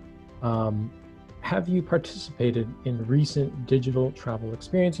on. Have you participated in recent digital travel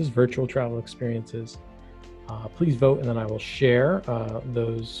experiences, virtual travel experiences? Please vote, and then I will share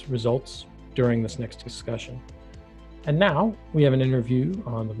those results during this next discussion. And now we have an interview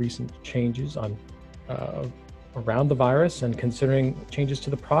on the recent changes around the virus and considering changes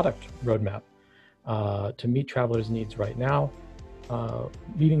to the product roadmap to meet travelers' needs right now.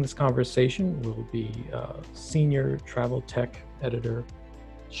 Leading this conversation will be Senior Travel Tech Editor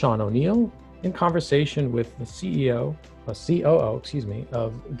Sean O'Neill, in conversation with the COO,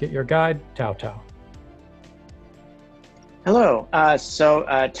 of Get Your Guide, Tao Tao. Hello.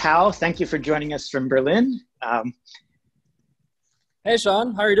 Tao, thank you for joining us from Berlin. Hey,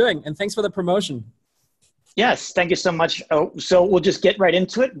 Sean, how are you doing? And thanks for the promotion. Yes, thank you so much. So we'll just get right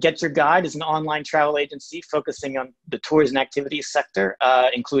into it. Get Your Guide is an online travel agency focusing on the tours and activities sector,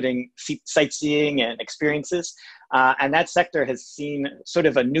 including sightseeing and experiences. And that sector has seen sort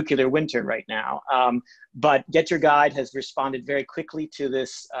of a nuclear winter right now. But Get Your Guide has responded very quickly to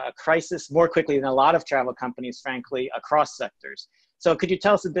this crisis, more quickly than a lot of travel companies, frankly, across sectors. So could you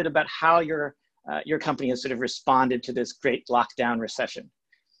tell us a bit about how your company has sort of responded to this great lockdown recession?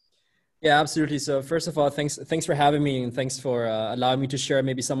 Yeah, absolutely. So first of all, thanks for having me, and thanks for allowing me to share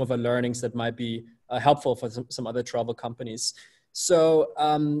maybe some of the learnings that might be helpful for some other travel companies. So,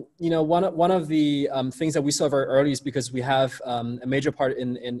 one of the things that we saw very early is because we have a major part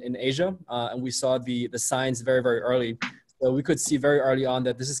in Asia, and we saw the signs very, very early. So we could see very early on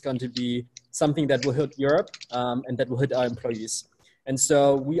that this is going to be something that will hit Europe and that will hit our employees. And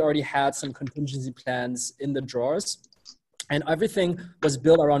so we already had some contingency plans in the drawers. And everything was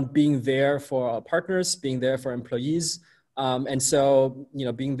built around being there for our partners, being there for employees. And so,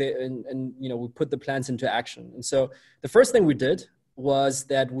 being there and we put the plans into action. And so the first thing we did was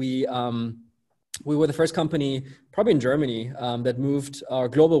that we were the first company, probably in Germany, that moved our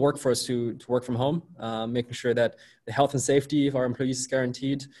global workforce to work from home, making sure that the health and safety of our employees is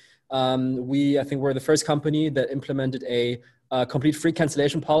guaranteed. I think we're the first company that implemented a complete free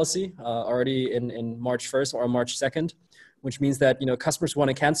cancellation policy already in March 1st or March 2nd, which means that, customers want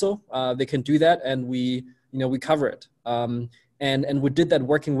to cancel, they can do that, and we cover it. And we did that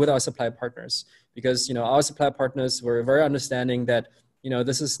working with our supply partners, because, our supply partners were very understanding that,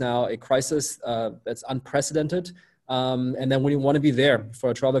 this is now a crisis that's unprecedented. And then we want to be there for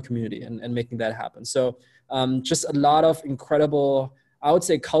our travel community and making that happen. So just a lot of incredible, I would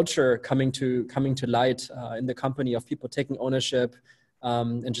say, culture coming to light in the company of people taking ownership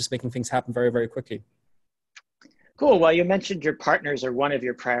and just making things happen very, very quickly. Cool. Well, you mentioned your partners are one of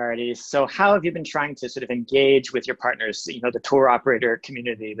your priorities. So how have you been trying to sort of engage with your partners, the tour operator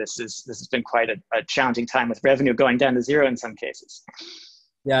community? This has been quite a challenging time with revenue going down to zero in some cases.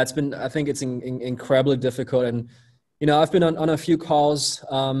 Yeah, I think it's incredibly difficult. And, I've been on a few calls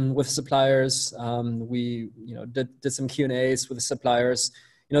with suppliers. We, did some Q&As with the suppliers.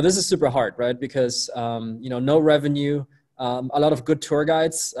 This is super hard, right? Because, no revenue. A lot of good tour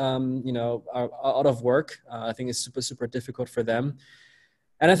guides, are out of work. I think it's super, super difficult for them.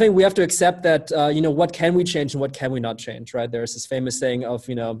 And I think we have to accept that, what can we change and what can we not change, right? There's this famous saying of,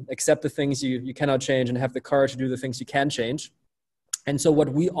 accept the things you cannot change and have the courage to do the things you can change. And so what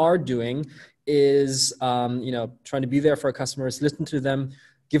we are doing is, trying to be there for our customers, listen to them,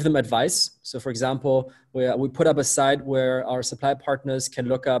 give them advice. So for example, we put up a site where our supply partners can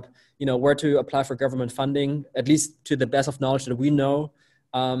look up, where to apply for government funding, at least to the best of knowledge that we know.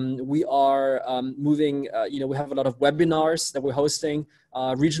 We are moving, we have a lot of webinars that we're hosting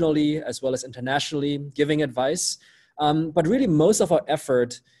regionally as well as internationally, giving advice. But really most of our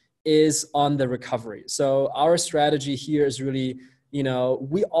effort is on the recovery. So our strategy here is really,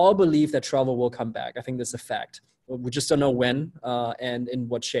 we all believe that travel will come back. I think that's a fact. We just don't know when and in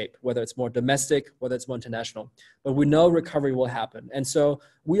what shape, whether it's more domestic, whether it's more international. But we know recovery will happen. And so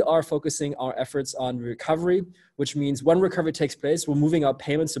we are focusing our efforts on recovery, which means when recovery takes place, we're moving our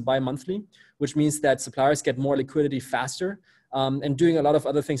payments to bi-monthly, which means that suppliers get more liquidity faster, and doing a lot of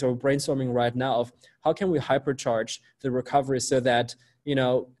other things that we're brainstorming right now of how can we hypercharge the recovery so that,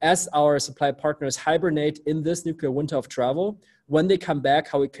 as our supply partners hibernate in this nuclear winter of travel, when they come back,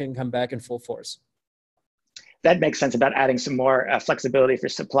 how we can come back in full force. That makes sense about adding some more flexibility for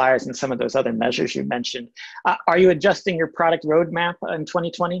suppliers and some of those other measures you mentioned. Are you adjusting your product roadmap in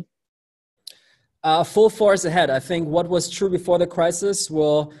 2020? Full force ahead. I think what was true before the crisis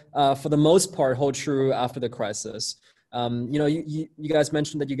will, for the most part, hold true after the crisis. You guys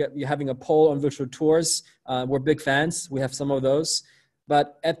mentioned that you're having a poll on virtual tours. We're big fans. We have some of those.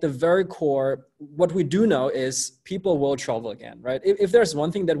 But at the very core, what we do know is people will travel again, right? If there's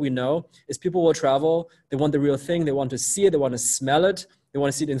one thing that we know is people will travel. They want the real thing. They want to see it. They want to smell it. They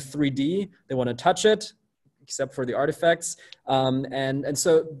want to see it in 3D. They want to touch it, except for the artifacts. And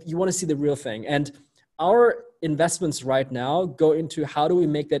so you want to see the real thing. And our investments right now go into how do we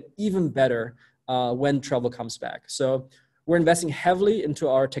make that even better when travel comes back. So we're investing heavily into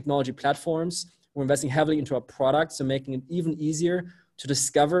our technology platforms. We're investing heavily into our products, so making it even easier to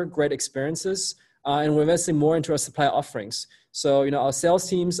discover great experiences. And we're investing more into our supply offerings. So, our sales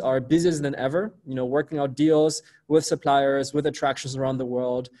teams are busier than ever, working out deals with suppliers, with attractions around the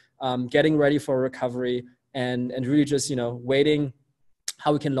world, getting ready for recovery, and really just, waiting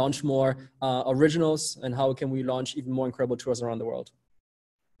how we can launch more originals and how can we launch even more incredible tours around the world.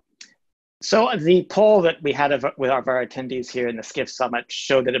 So the poll that we had with our attendees here in the Skift Summit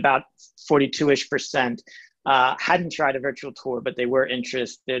showed that about 42-ish% hadn't tried a virtual tour, but they were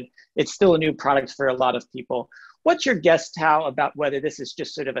interested. It's still a new product for a lot of people. What's your guess, Tao, about whether this is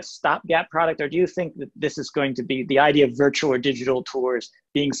just sort of a stopgap product, or do you think that this is going to be the idea of virtual or digital tours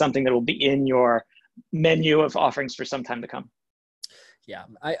being something that will be in your menu of offerings for some time to come? Yeah,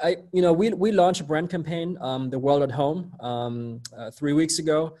 we launched a brand campaign, The World at Home, 3 weeks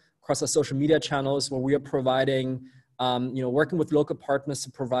ago across our social media channels, where we are providing working with local partners to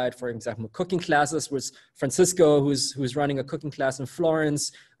provide, for example, cooking classes with Francisco, who's running a cooking class in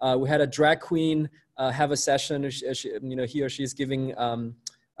Florence. We had a drag queen have a session. He or she is giving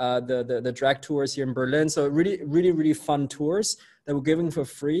the drag tours here in Berlin. So really, really, really fun tours that we're giving for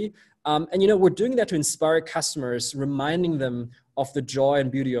free. And we're doing that to inspire customers, reminding them of the joy and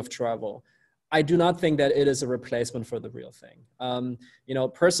beauty of travel. I do not think that it is a replacement for the real thing. You know,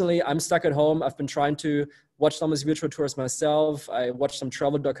 personally, I'm stuck at home. I've been trying to watch some of these virtual tours myself. I watched some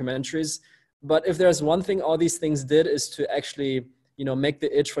travel documentaries. But if there's one thing all these things did is to actually, you know, make the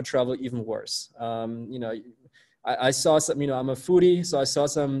itch for travel even worse. You know, I saw some, you know, I'm a foodie, so I saw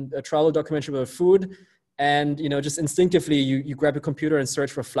a travel documentary about food. And, you know, just instinctively, you grab a computer and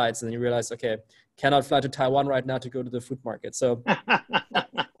search for flights, and then you realize, okay, cannot fly to Taiwan right now to go to the food market. So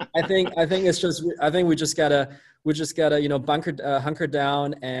I think it's just, I think we just gotta, you know, hunker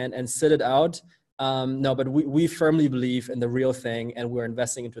down and sit it out. No, but we firmly believe in the real thing, and we're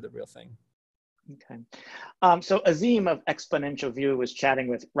investing into the real thing. Okay. So Azim of Exponential View was chatting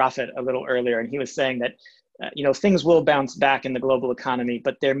with Rafat a little earlier, and he was saying that, you know, things will bounce back in the global economy,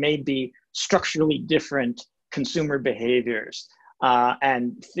 but there may be structurally different consumer behaviors.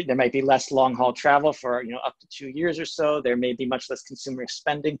 And there might be less long haul travel for, you know, up to 2 years or so. There may be much less consumer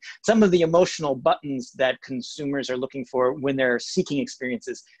spending. Some of the emotional buttons that consumers are looking for when they're seeking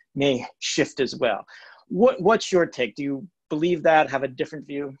experiences may shift as well. What's your take? Do you believe that, have a different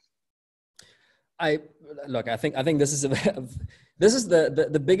view? I think this is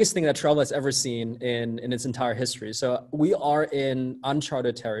the biggest thing that travel has ever seen in its entire history. So we are in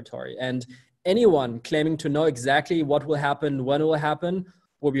uncharted territory, and anyone claiming to know exactly what will happen, when it will happen,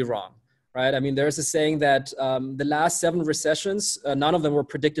 will be wrong, right? I mean, there's a saying that the last 7 recessions, none of them were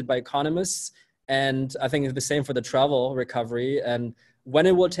predicted by economists, and I think it's the same for the travel recovery. And when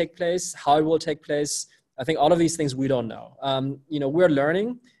it will take place, how it will take place, I think all of these things we don't know. You know, we're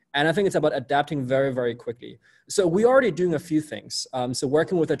learning. And I think it's about adapting very, very quickly. So we're already doing a few things. So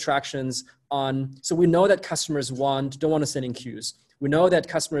working with attractions so we know that customers don't want to sit in queues. We know that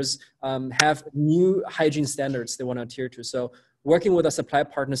customers have new hygiene standards they want to adhere to. So working with our supply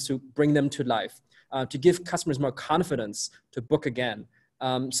partners to bring them to life, to give customers more confidence to book again.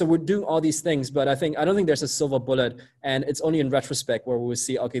 So we're doing all these things, but I don't think there's a silver bullet, and it's only in retrospect where we will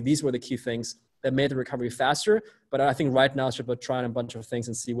see, okay, these were the key things that made the recovery faster. But I think right now it's about trying a bunch of things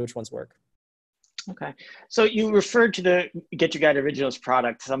and see which ones work. Okay. So you referred to the Get Your Guide Originals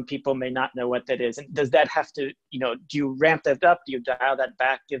product. Some people may not know what that is. And does that have to, you know, do you ramp that up? Do you dial that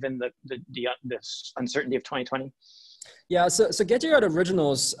back given the uncertainty of 2020? Yeah, so Get Your Guide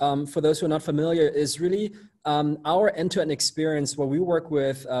Originals, for those who are not familiar, is really our end-to-end experience where we work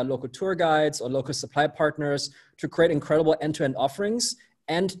with local tour guides or local supply partners to create incredible end-to-end offerings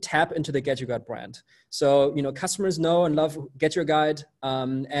and tap into the Get Your Guide brand. So, you know, customers know and love Get Your Guide,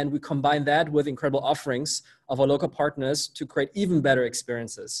 and we combine that with incredible offerings of our local partners to create even better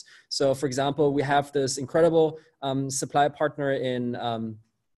experiences. So, for example, we have this incredible supply partner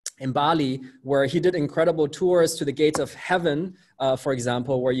in Bali, where he did incredible tours to the gates of heaven, for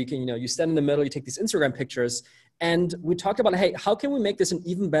example, where you can, you know, you stand in the middle, you take these Instagram pictures. And we talked about, hey, how can we make this an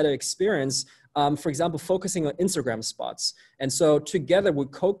even better experience? For example, focusing on Instagram spots. And so together we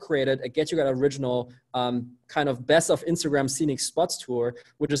co-created a Get Your Guide Original kind of best of Instagram scenic spots tour,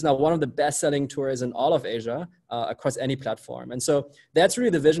 which is now one of the best-selling tours in all of Asia across any platform. And so that's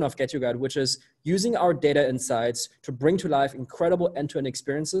really the vision of Get Your Guide, which is using our data insights to bring to life incredible end-to-end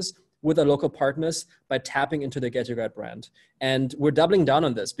experiences with our local partners by tapping into the Get Your Guide brand. And we're doubling down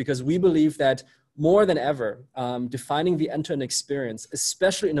on this because we believe that more than ever, defining the end-to-end experience,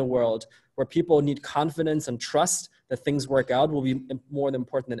 especially in a world where people need confidence and trust that things work out, will be more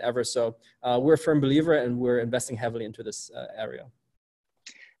important than ever. So we're a firm believer, and we're investing heavily into this area.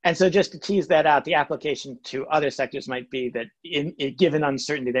 And so just to tease that out, the application to other sectors might be that given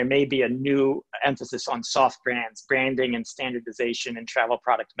uncertainty, there may be a new emphasis on soft brands, branding and standardization, and travel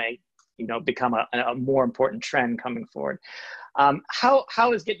product may, you know, become a more important trend coming forward. How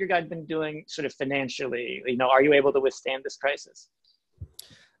has Get Your Guide been doing sort of financially? You know, are you able to withstand this crisis?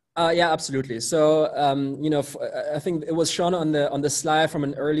 Yeah, absolutely. So, you know, I think it was shown on the slide from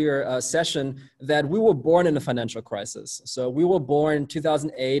an earlier session that we were born in a financial crisis. So we were born in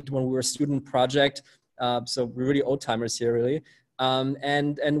 2008 when we were a student project. So we're really old timers here, really.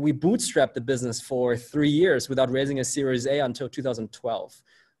 And we bootstrapped the business for 3 years without raising a Series A until 2012.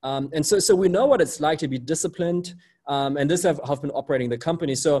 And so we know what it's like to be disciplined, and this have been operating the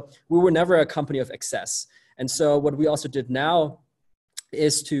company. So we were never a company of excess. And so what we also did now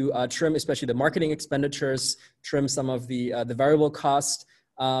is to trim, especially the marketing expenditures, trim some of the variable costs,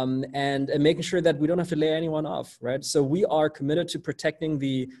 and making sure that we don't have to lay anyone off, right? So we are committed to protecting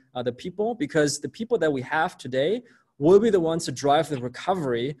the people, because the people that we have today will be the ones to drive the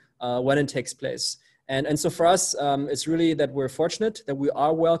recovery when it takes place. And so for us, it's really that we're fortunate that we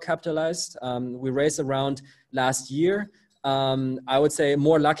are well capitalized. We raised around last year. I would say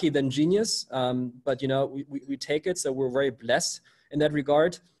more lucky than genius, but you know, we take it. So we're very blessed in that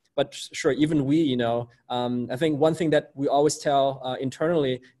regard. but sure, even we, you know, I think one thing that we always tell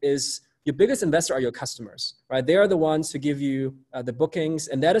internally is your biggest investor are your customers, right? They are the ones who give you the bookings,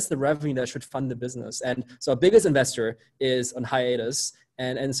 and that is the revenue that should fund the business. And so our biggest investor is on hiatus.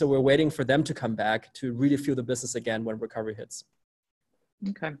 And so we're waiting for them to come back to really fuel the business again when recovery hits.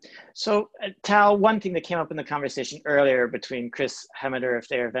 Okay. So Tal, one thing that came up in the conversation earlier between Chris Hemmeter of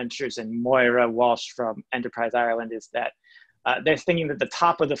Thayer Ventures and Moira Walsh from Enterprise Ireland is that they're thinking that the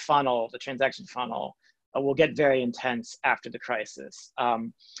top of the funnel, the transaction funnel, will get very intense after the crisis.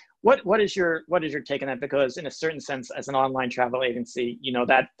 What is your take on that? Because in a certain sense, as an online travel agency, you know,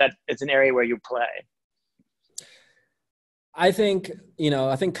 that it's an area where you play. I think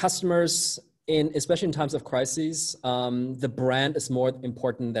customers, especially in times of crises, the brand is more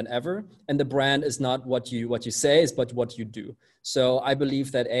important than ever, and the brand is not what you say, is but what you do. So I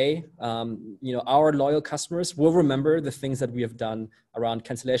believe that our loyal customers will remember the things that we have done around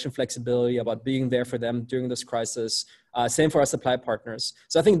cancellation flexibility, about being there for them during this crisis. Same for our supply partners.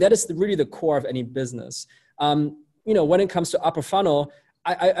 So I think that is really the core of any business. When it comes to upper funnel,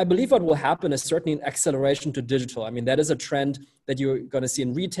 I believe what will happen is certainly an acceleration to digital. I mean, that is a trend that you're going to see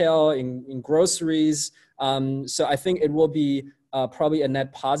in retail, in groceries. So I think it will be probably a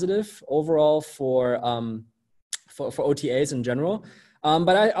net positive overall for OTAs in general.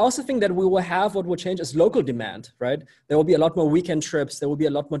 But I also think that we will have what will change is local demand, right? There will be a lot more weekend trips. There will be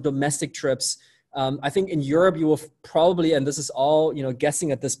a lot more domestic trips. I think in Europe, you will probably, and this is all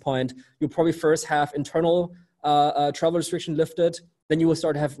guessing at this point, you'll probably first have internal travel restriction lifted. Then you will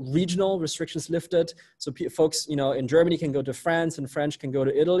start to have regional restrictions lifted. So folks, in Germany can go to France and French can go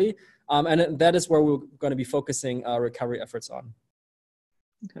to Italy. And that is where we're going to be focusing our recovery efforts on.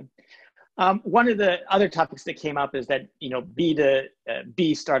 Okay. One of the other topics that came up is that,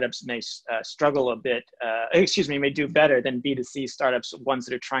 B2B startups may struggle a bit, may do better than B2C startups, ones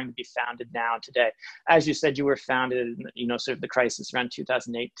that are trying to be founded now today. As you said, you were founded in, sort of the crisis around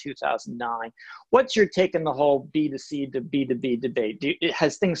 2008, 2009. What's your take on the whole B2C to B2B debate?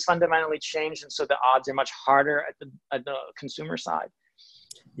 Has things fundamentally changed, and so the odds are much harder at the consumer side?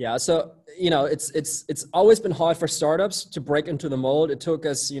 Yeah, so it's always been hard for startups to break into the mold. It took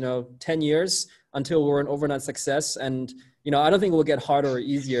us 10 years until we were an overnight success, and I don't think it will get harder or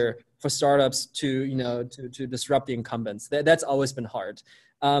easier for startups to disrupt the incumbents. That's always been hard.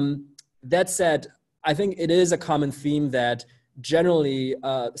 That said, I think it is a common theme that generally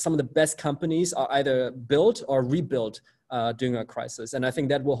some of the best companies are either built or rebuilt during a crisis, and I think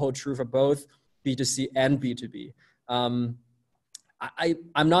that will hold true for both B2C and B2B.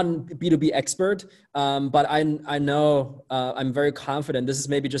 I'm not a B2B expert, but I know I'm very confident. This is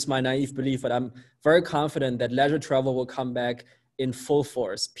maybe just my naive belief, but I'm very confident that leisure travel will come back in full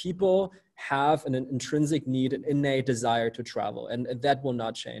force. People have an intrinsic need, an innate desire to travel, and that will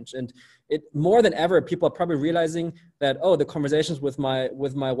not change. And it more than ever, people are probably realizing that, the conversations with my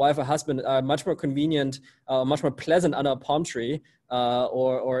wife or husband are much more convenient, much more pleasant under a palm tree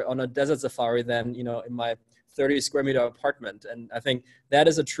or on a desert safari than in my 30 square meter apartment. And I think that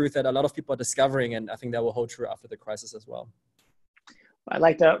is a truth that a lot of people are discovering, and I think that will hold true after the crisis as well. I'd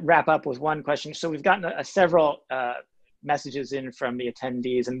like to wrap up with one question. So we've gotten several messages in from the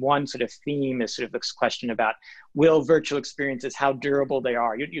attendees, and one sort of theme is sort of this question about will virtual experiences, how durable they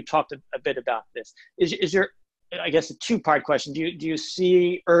are. You talked a bit about this. Is there, I guess, a two-part question. Do you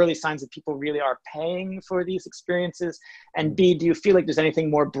see early signs that people really are paying for these experiences? And B, do you feel like there's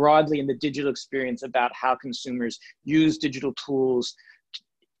anything more broadly in the digital experience about how consumers use digital tools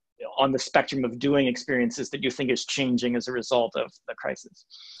on the spectrum of doing experiences that you think is changing as a result of the crisis?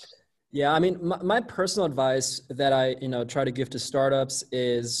 Yeah, I mean, my personal advice that I try to give to startups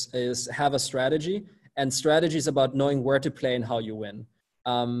is have a strategy, and strategy is about knowing where to play and how you win.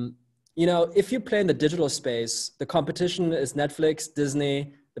 If you play in the digital space, the competition is Netflix,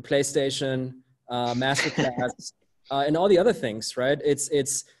 Disney, the PlayStation, Masterclass, and all the other things, right?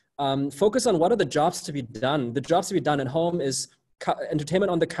 It's focus on what are the jobs to be done. The jobs to be done at home is entertainment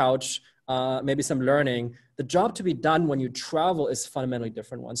on the couch, maybe some learning. The job to be done when you travel is a fundamentally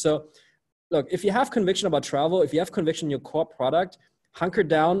different one. So look, if you have conviction about travel, if you have conviction in your core product, hunker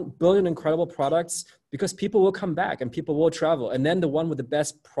down, build an incredible products, because people will come back and people will travel. And then the one with the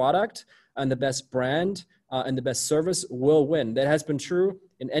best product and the best brand and the best service will win. That has been true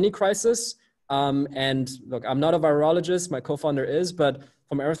in any crisis. And look, I'm not a virologist, my co-founder is, but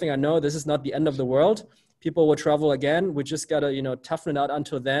from everything I know, this is not the end of the world. People will travel again. We just gotta, toughen it out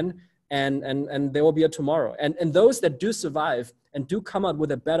until then. And there will be a tomorrow. And those that do survive and do come out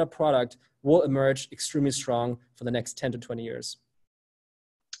with a better product will emerge extremely strong for the next 10 to 20 years.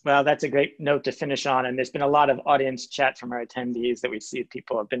 Well, that's a great note to finish on. And there's been a lot of audience chat from our attendees that we see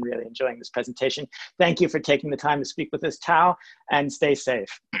people have been really enjoying this presentation. Thank you for taking the time to speak with us, Tao, and stay safe.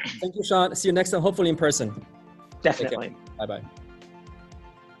 Thank you, Sean. See you next time, hopefully in person. Definitely. Bye-bye.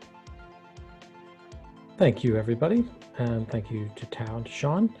 Thank you, everybody. And thank you to Tao and to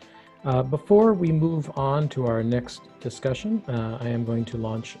Sean. Before we move on to our next discussion, I am going to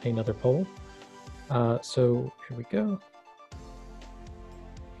launch another poll. So here we go.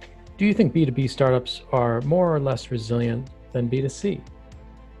 Do you think B2B startups are more or less resilient than B2C?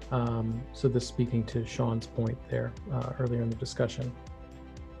 So this speaking to Sean's point there earlier in the discussion.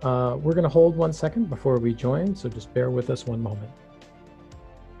 We're going to hold 1 second before we join, so just bear with us one moment.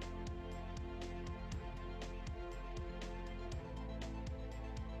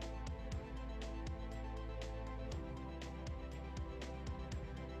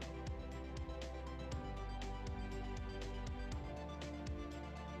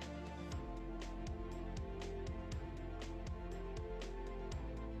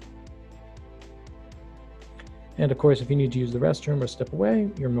 And of course, if you need to use the restroom or step away,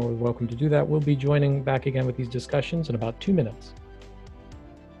 you're more than welcome to do that. We'll be joining back again with these discussions in about 2 minutes.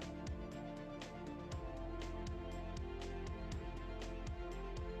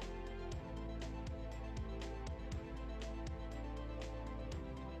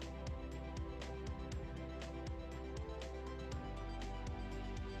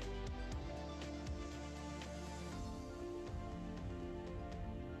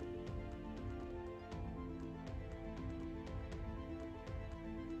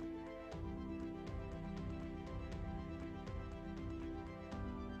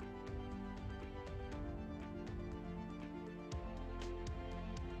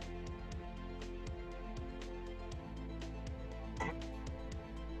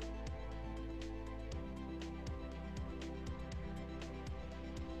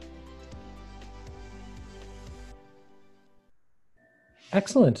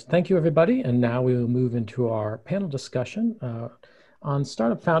 Excellent. Thank you, everybody. And now we will move into our panel discussion on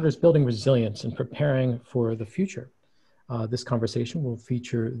startup founders building resilience and preparing for the future. This conversation will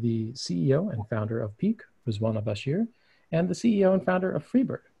feature the CEO and founder of Peak, Rizwana Bashir, and the CEO and founder of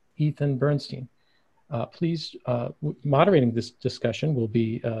Freebird, Ethan Bernstein. Please, moderating this discussion will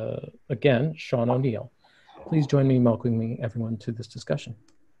be, again, Sean O'Neill. Please join me in welcoming everyone to this discussion.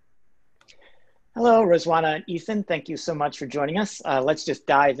 Hello, Rizwana and Ethan. Thank you so much for joining us. Let's just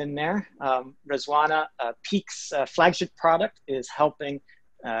dive in there. Rizwana, Peak's flagship product is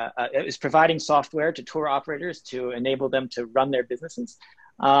providing software to tour operators to enable them to run their businesses.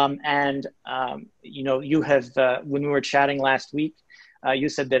 You know, you have, when we were chatting last week, you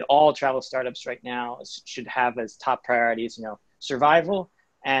said that all travel startups right now should have as top priorities, you know, survival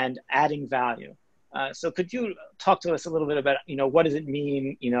and adding value. So could you talk to us a little bit about, you know, what does it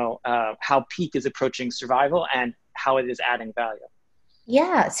mean, you know, how Peak is approaching survival and how it is adding value?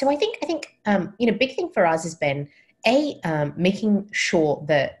 Yeah, so I think you know, big thing for us has been making sure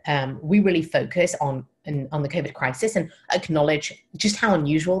that we really focus on the COVID crisis and acknowledge just how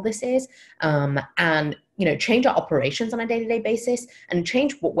unusual this is, and you know, change our operations on a day-to-day basis and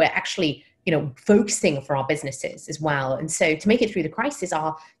change what we're actually, you know, focusing for our businesses as well. And so to make it through the crisis,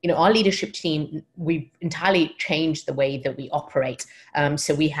 our leadership team, we've entirely changed the way that we operate.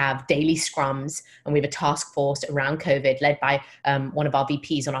 So we have daily scrums and we have a task force around COVID led by one of our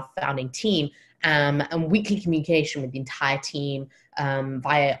VPs on our founding team, and weekly communication with the entire team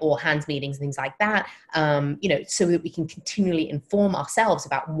via all hands meetings and things like that, you know, so that we can continually inform ourselves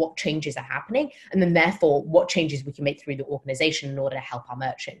about what changes are happening and then therefore what changes we can make through the organization in order to help our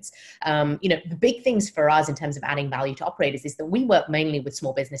merchants. You know, the big things for us in terms of adding value to operators is that we work mainly with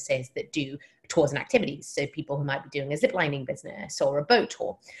small businesses that do tours and activities. So people who might be doing a ziplining business or a boat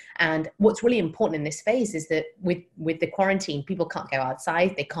tour. And what's really important in this phase is that with the quarantine, people can't go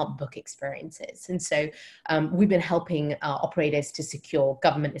outside, they can't book experiences. And so we've been helping operators to secure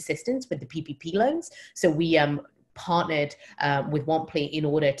government assistance with the PPP loans. So we partnered with Womply in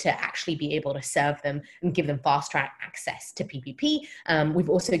order to actually be able to serve them and give them fast track access to PPP. We've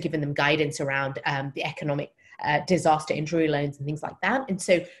also given them guidance around the economic disaster injury loans and things like that. And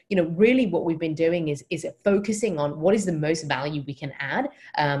so, you know, really what we've been doing is focusing on what is the most value we can add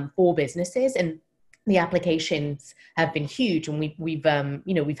for businesses. And the applications have been huge, and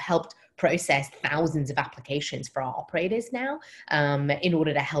we've helped process thousands of applications for our operators now in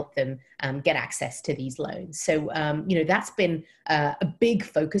order to help them get access to these loans. So, that's been a big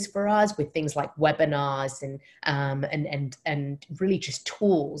focus for us with things like webinars and really just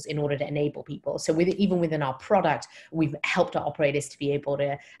tools in order to enable people. So even within our product, we've helped our operators to be able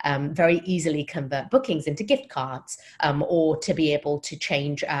to very easily convert bookings into gift cards, or to be able to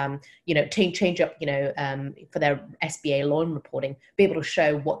change up, for their SBA loan reporting, be able to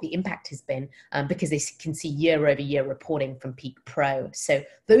show what the impact has been because they can see year over year reporting from Peak Pro. So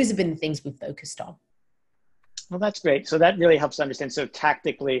those have been the things we've focused on. Well, that's great. So that really helps understand. So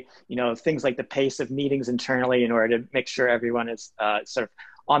tactically, things like the pace of meetings internally in order to make sure everyone is sort of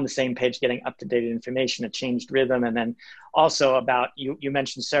on the same page, getting up-to-date information, a changed rhythm. And then also about, you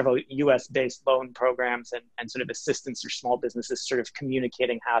mentioned several US-based loan programs and sort of assistance for small businesses sort of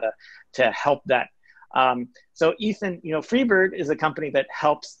communicating how to help that. So Ethan, Freebird is a company that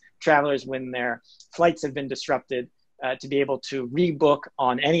helps travelers when their flights have been disrupted to be able to rebook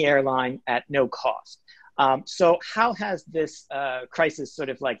on any airline at no cost. So how has this crisis sort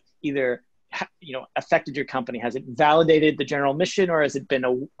of like either, affected your company? Has it validated the general mission, or has it been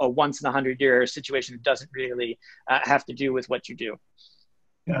a once in 100-year situation that doesn't really have to do with what you do?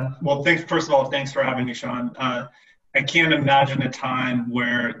 Yeah, well, first of all, thanks for having me, Sean. I can't imagine a time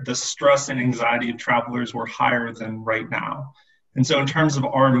where the stress and anxiety of travelers were higher than right now. And so in terms of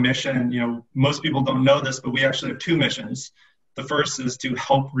our mission, most people don't know this, but we actually have two missions. The first is to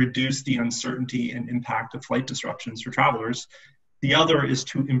help reduce the uncertainty and impact of flight disruptions for travelers. The other is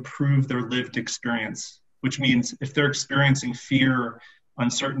to improve their lived experience, which means if they're experiencing fear,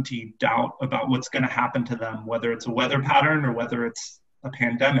 uncertainty, doubt about what's going to happen to them, whether it's a weather pattern or whether it's a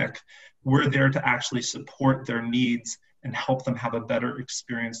pandemic, we're there to actually support their needs and help them have a better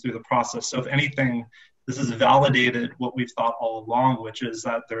experience through the process. So if anything, this has validated what we've thought all along, which is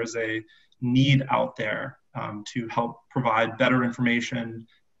that there is a need out there to help provide better information,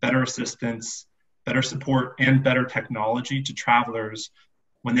 better assistance, better support, and better technology to travelers.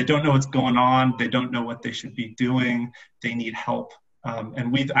 When they don't know what's going on, they don't know what they should be doing, they need help.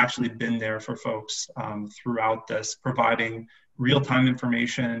 And we've actually been there for folks throughout this, providing real-time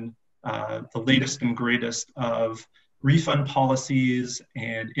information, the latest and greatest of refund policies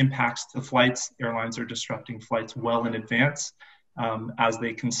and impacts to flights. Airlines are disrupting flights well in advance as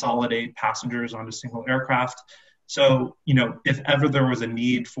they consolidate passengers onto single aircraft. So, if ever there was a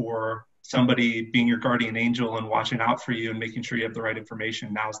need for somebody being your guardian angel and watching out for you and making sure you have the right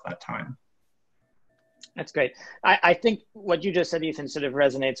information, now's that time. That's great. I think what you just said, Ethan, sort of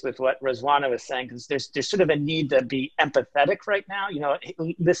resonates with what Roswana was saying, because there's sort of a need to be empathetic right now,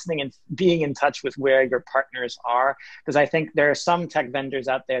 listening and being in touch with where your partners are. Because I think there are some tech vendors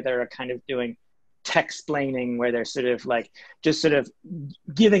out there that are kind of doing tech-splaining, where they're sort of like just sort of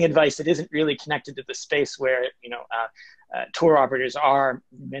giving advice that isn't really connected to the space where tour operators are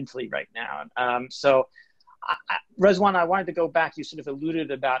mentally right now. So Roswana, I wanted to go back. You sort of alluded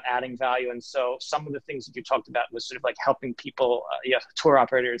about adding value, and so some of the things that you talked about was sort of like helping people, tour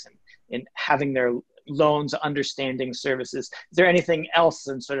operators, and having their loans, understanding services. Is there anything else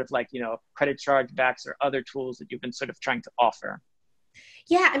in sort of like credit chargebacks or other tools that you've been sort of trying to offer?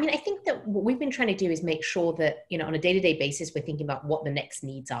 Yeah, I mean, I think that what we've been trying to do is make sure that, on a day-to-day basis, we're thinking about what the next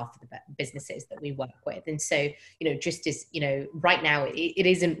needs are for the businesses that we work with. And so, just as, right now, it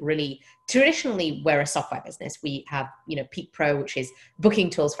isn't really, traditionally, we're a software business. We have, Peak Pro, which is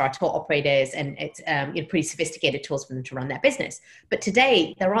booking tools for our tour operators, and it's pretty sophisticated tools for them to run their business. But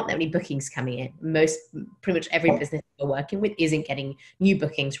today, there aren't that many bookings coming in. Pretty much every business we're working with isn't getting new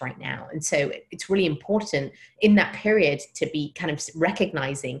bookings right now. And so it's really important in that period to be kind of recognizing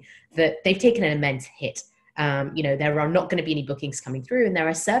that they've taken an immense hit. There are not going to be any bookings coming through, and there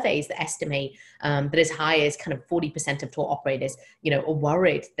are surveys that estimate that as high as kind of 40% of tour operators, are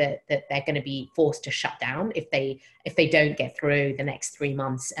worried that they're going to be forced to shut down if they don't get through the next 3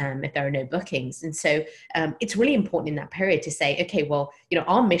 months, if there are no bookings. And so it's really important in that period to say, okay, well,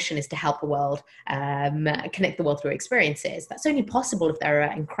 our mission is to help the world, connect the world through experiences. That's only possible if there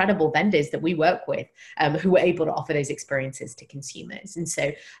are incredible vendors that we work with who are able to offer those experiences to consumers. And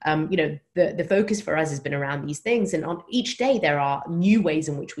so, the focus for us has been around these things, and on each day there are new ways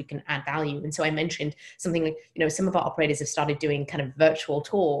in which we can add value. And so I mentioned something like, some of our operators have started doing kind of virtual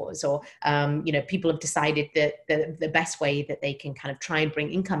tours, or people have decided that the best way that they can kind of try and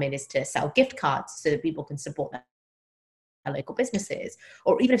bring income in is to sell gift cards so that people can support local businesses,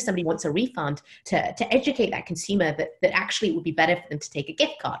 or even if somebody wants a refund, to educate that consumer that actually it would be better for them to take a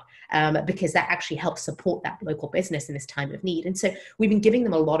gift card, because that actually helps support that local business in this time of need. And so we've been giving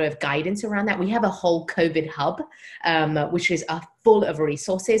them a lot of guidance around that. We have a whole COVID hub, which is full of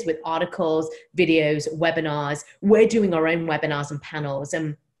resources with articles, videos, webinars. We're doing our own webinars and panels.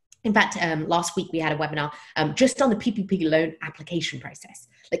 In fact, last week we had a webinar just on the PPP loan application process,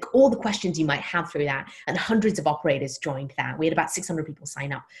 like all the questions you might have through that, and hundreds of operators joined that. We had about 600 people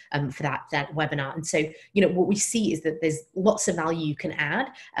sign up for that webinar. And so, you know, what we see is that there's lots of value you can add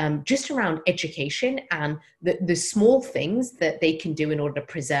just around education and the small things that they can do in order to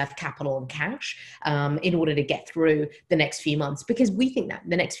preserve capital and cash in order to get through the next few months, because we think that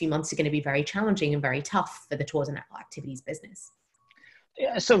the next few months are going to be very challenging and very tough for the tours and activities business.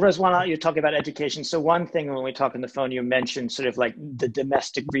 Yeah, so Razwan, you're talking about education. So one thing when we talk on the phone, you mentioned sort of like the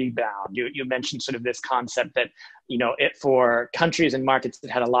domestic rebound. You mentioned sort of this concept that, you know, for countries and markets that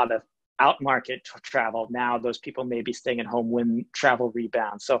had a lot of out-market travel, now those people may be staying at home when travel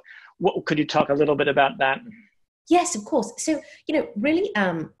rebounds. So could you talk a little bit about that? Yes, of course. So, you know, really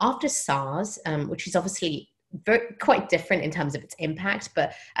after SARS, which is obviously quite different in terms of its impact,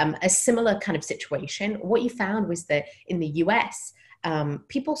 but a similar kind of situation, what you found was that in the US,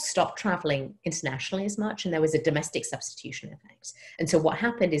 people stopped traveling internationally as much, and there was a domestic substitution effect. And so what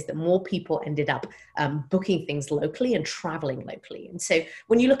happened is that more people ended up booking things locally and traveling locally. And so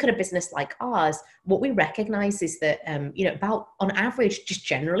when you look at a business like ours, what we recognize is that, you know, about on average, just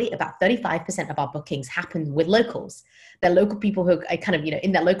generally about 35% of our bookings happen with locals. They're local people who are kind of, you know,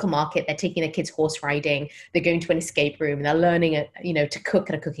 in their local market, they're taking their kids horse riding, they're going to an escape room, and they're learning, you know, to cook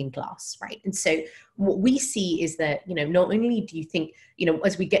at a cooking class, right? And so what we see is that, you know, not only do you think, you know,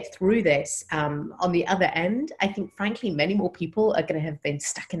 as we get through this, on the other end, I think, frankly, many more people are going to have been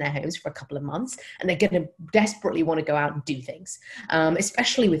stuck in their homes for a couple of months, and they're going to desperately want to go out and do things,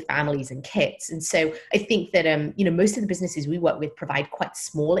 especially with families and kids. And so I think that, you know, most of the businesses we work with provide quite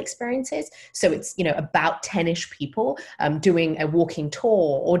small experiences. So it's, you know, about 10-ish people doing a walking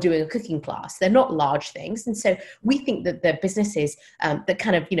tour or doing a cooking class. They're not large things. And so we think that the businesses that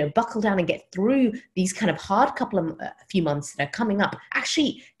kind of, you know, buckle down and get through these kind of hard few months that are coming up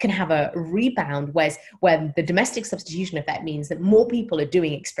actually can have a rebound, where the domestic substitution effect means that more people are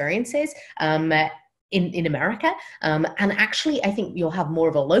doing experiences in America. And actually, I think you'll have more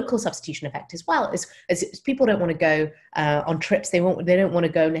of a local substitution effect as well, as people don't want to go on trips. They don't want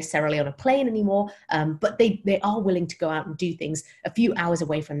to go necessarily on a plane anymore, but they are willing to go out and do things a few hours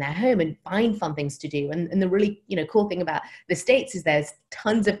away from their home and find fun things to do. And the really, you know, cool thing about the States is there's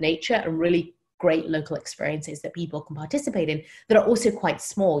tons of nature and really great local experiences that people can participate in that are also quite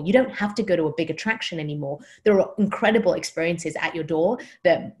small. You don't have to go to a big attraction anymore. There are incredible experiences at your door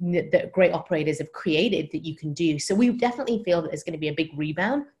that great operators have created that you can do. So we definitely feel that there's going to be a big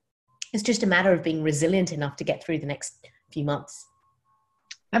rebound. It's just a matter of being resilient enough to get through the next few months.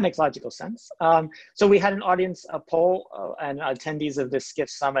 That makes logical sense. So we had an audience, a poll, and attendees of this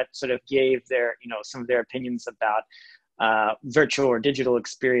Skift Summit sort of gave their, you know, some of their opinions about virtual or digital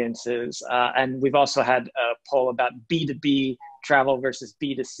experiences. And we've also had a poll about B2B travel versus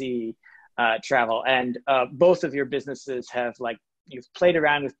B2C travel. And both of your businesses have, like, you've played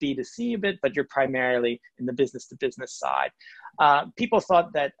around with B2C a bit, but you're primarily in the business to business side. People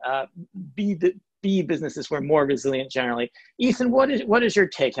thought that B2B businesses were more resilient generally. Ethan, what is your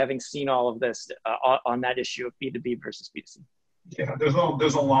take, having seen all of this on that issue of B2B versus B2C? Yeah,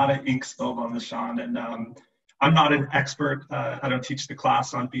 there's a lot of ink spilled on this, Sean, and I'm not an expert. I don't teach the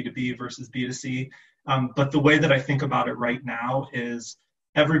class on B2B versus B2C, but the way that I think about it right now is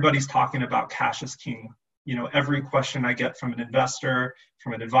everybody's talking about cash is king. You know, every question I get from an investor,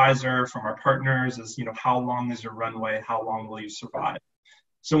 from an advisor, from our partners is, you know, how long is your runway? How long will you survive?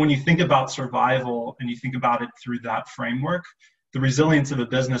 So when you think about survival and you think about it through that framework, the resilience of a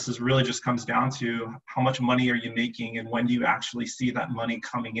business really just comes down to how much money are you making and when do you actually see that money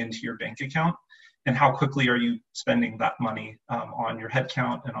coming into your bank account? And how quickly are you spending that money on your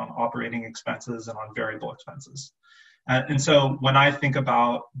headcount and on operating expenses and on variable expenses? And so when I think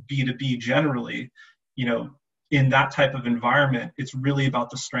about B2B generally, you know, in that type of environment, it's really about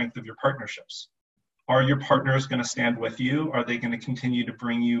the strength of your partnerships. Are your partners going to stand with you? Are they going to continue to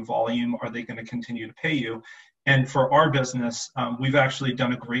bring you volume? Are they going to continue to pay you? And for our business, we've actually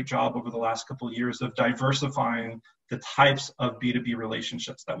done a great job over the last couple of years of diversifying the types of B2B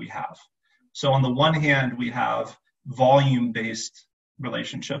relationships that we have. So on the one hand, we have volume-based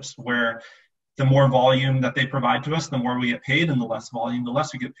relationships where the more volume that they provide to us, the more we get paid, and the less volume, the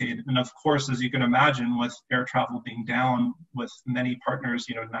less we get paid. And of course, as you can imagine, with air travel being down, with many partners,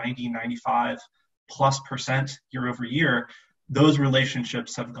 you know, 90, 95, 20+% year over year, those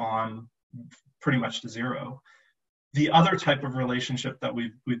relationships have gone pretty much to zero. The other type of relationship that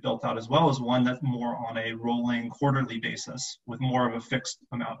we've built out as well is one that's more on a rolling quarterly basis with more of a fixed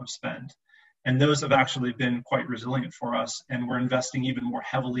amount of spend. And those have actually been quite resilient for us. And we're investing even more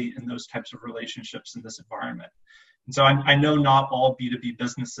heavily in those types of relationships in this environment. And so I know not all B2B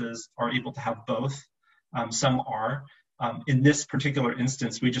businesses are able to have both. Some are. In this particular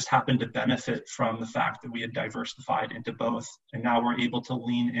instance, we just happened to benefit from the fact that we had diversified into both. And now we're able to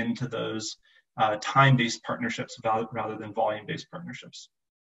lean into those time-based partnerships rather than volume-based partnerships.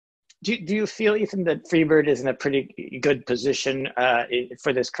 Do you feel, Ethan, that Freebird is in a pretty good position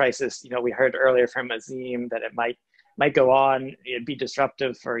for this crisis? You know, we heard earlier from Azim that it might go on, it'd be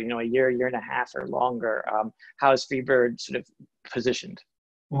disruptive for, you know, a year and a half or longer. How is Freebird sort of positioned?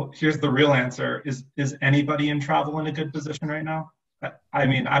 Well, here's the real answer. Is anybody in travel in a good position right now? I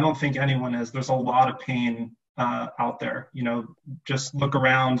mean, I don't think anyone is. There's a lot of pain out there. You know, just look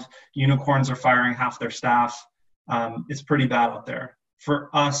around. Unicorns are firing half their staff. It's pretty bad out there. For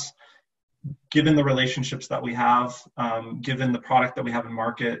us, given the relationships that we have, given the product that we have in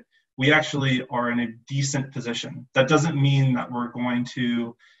market, we actually are in a decent position. That doesn't mean that we're going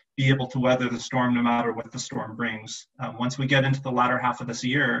to be able to weather the storm no matter what the storm brings. Once we get into the latter half of this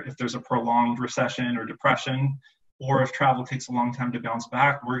year, if there's a prolonged recession or depression, or if travel takes a long time to bounce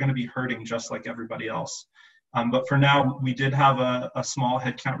back, we're going to be hurting just like everybody else. But for now, we did have a small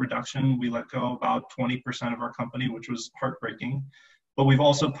headcount reduction. We let go about 20% of our company, which was heartbreaking. But we've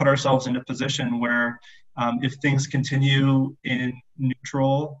also put ourselves in a position where if things continue in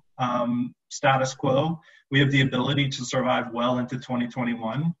neutral status quo, we have the ability to survive well into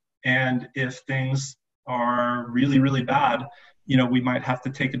 2021. And if things are really, really bad, you know, we might have to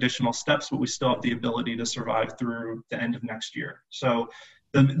take additional steps, but we still have the ability to survive through the end of next year. So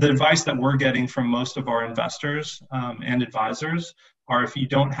the advice that we're getting from most of our investors and advisors are, if you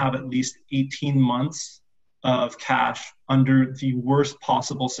don't have at least 18 months of cash under the worst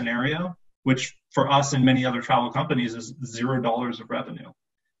possible scenario, which for us and many other travel companies is $0 of revenue.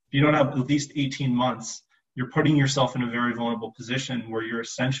 If you don't have at least 18 months, you're putting yourself in a very vulnerable position where you're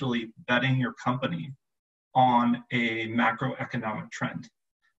essentially betting your company on a macroeconomic trend.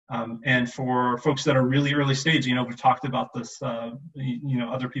 And for folks that are really early stage, you know, we've talked about this, you know,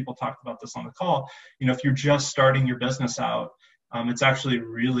 other people talked about this on the call. You know, if you're just starting your business out, it's actually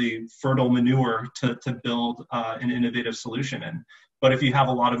really fertile manure to build an innovative solution in. But if you have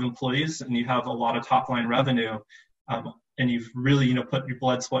a lot of employees and you have a lot of top line revenue, and you've really, you know, put your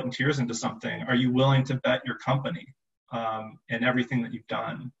blood, sweat, and tears into something, are you willing to bet your company and everything that you've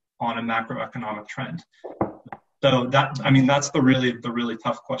done on a macroeconomic trend? So that, I mean, that's the really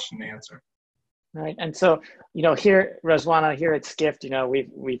tough question to answer. Right. And so, you know, here, Razwana, here at Skift, you know,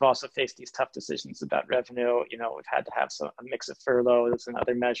 we've also faced these tough decisions about revenue. You know, we've had to have a mix of furloughs and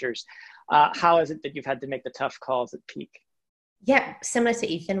other measures. How is it that you've had to make the tough calls at peak? Yeah, similar to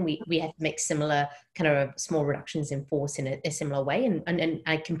Ethan, we had to make similar kind of small reductions in force in a similar way. And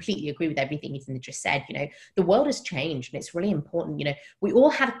I completely agree with everything Ethan just said. You know, the world has changed and it's really important. You know, we all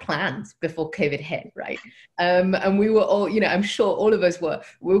had plans before COVID hit, right? And we were all, you know, I'm sure all of us were,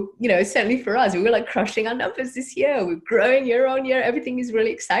 you know, certainly for us, we were like crushing our numbers this year. We're growing year on year. Everything is really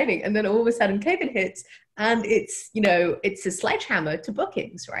exciting. And then all of a sudden COVID hits and it's, you know, it's a sledgehammer to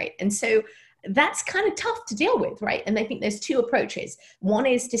bookings, right? And so that's kind of tough to deal with, right? And I think there's two approaches. One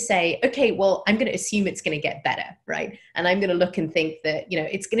is to say, okay, well, I'm going to assume it's going to get better, right? And I'm going to look and think that, you know,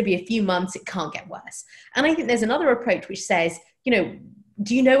 it's going to be a few months, it can't get worse. And I think there's another approach which says, you know,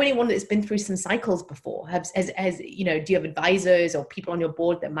 do you know anyone that's been through some cycles before? Has you know, do you have advisors or people on your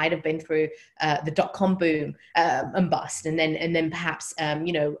board that might have been through the .com boom and bust, and then perhaps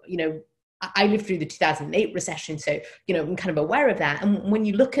you know. I lived through the 2008 recession, so, you know, I'm kind of aware of that. And when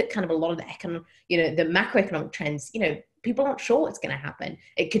you look at kind of a lot of the the macroeconomic trends, you know, people aren't sure what's going to happen.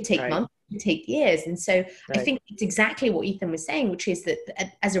 It could take months, it could take years. And so I think it's exactly what Ethan was saying, which is that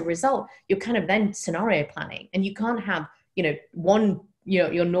as a result, you're kind of then scenario planning, and you can't have, you know, one, you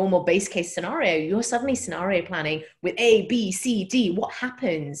know, your normal base case scenario. You're suddenly scenario planning with A, B, C, D. What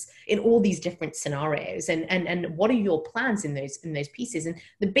happens in all these different scenarios, and what are your plans in those pieces? And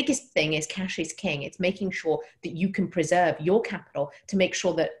the biggest thing is cash is king. It's making sure that you can preserve your capital to make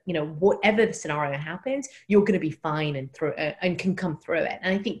sure that, you know, whatever the scenario happens, you're going to be fine and through and can come through it.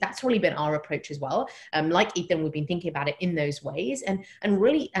 And I think that's really been our approach as well. Like Ethan, we've been thinking about it in those ways and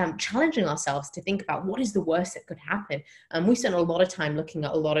really challenging ourselves to think about what is the worst that could happen. We spent a lot of time looking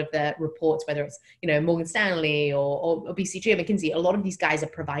at a lot of the reports, whether it's, you know, Morgan Stanley or BCG or McKinsey. A lot of these guys are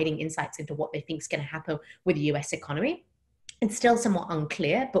providing insights into what they think is going to happen with the US economy. it's still somewhat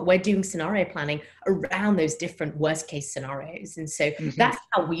unclear, but we're doing scenario planning around those different worst case scenarios. And so that's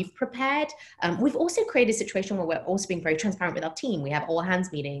how we've prepared. We've also created a situation where we're also being very transparent with our team. We have all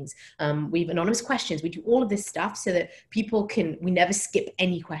hands meetings. We have anonymous questions. We do all of this stuff so that we never skip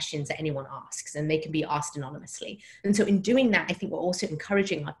any questions that anyone asks, and they can be asked anonymously. And so in doing that, I think we're also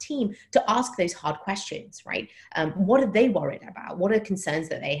encouraging our team to ask those hard questions, right? What are they worried about? What are concerns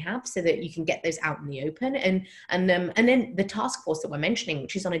that they have, so that you can get those out in the open? And then the task force that we're mentioning,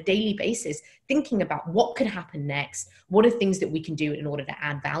 which is on a daily basis, thinking about what could happen next, what are things that we can do in order to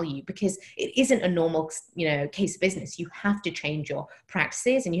add value, because it isn't a normal, case of business. You have to change your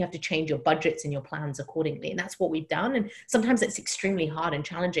practices, and you have to change your budgets and your plans accordingly. And that's what we've done. And sometimes it's extremely hard and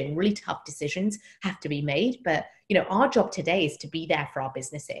challenging. Really tough decisions have to be made, but our job today is to be there for our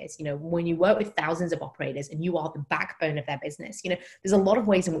businesses. When you work with thousands of operators and you are the backbone of their business, there's a lot of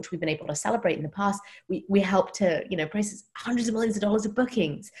ways in which we've been able to celebrate in the past. We help to, process hundreds of millions of dollars of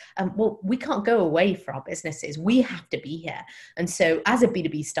bookings. Well, we can't go away for our businesses. We have to be here. And so as a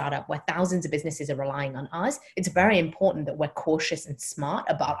B2B startup where thousands of businesses are relying on us, it's very important that we're cautious and smart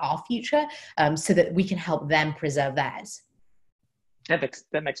about our future, so that we can help them preserve theirs.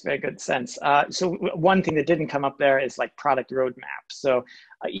 That makes very good sense. So one thing that didn't come up there is like product roadmap. So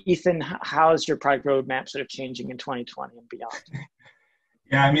Ethan, how's your product roadmap sort of changing in 2020 and beyond?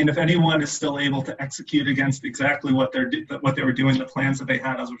 Yeah, I mean, if anyone is still able to execute against exactly what they were doing, the plans that they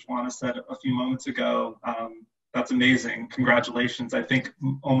had, as Rushwana said a few moments ago, that's amazing. Congratulations. I think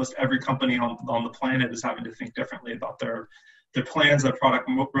almost every company on the planet is having to think differently about their plans, their product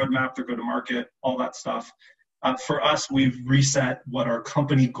roadmap, their go-to-market, all that stuff. For us, we've reset what our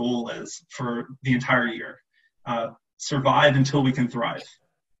company goal is for the entire year. Survive until we can thrive.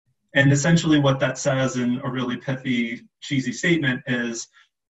 And essentially what that says in a really pithy, cheesy statement is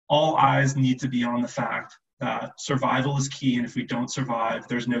all eyes need to be on the fact that survival is key, and if we don't survive,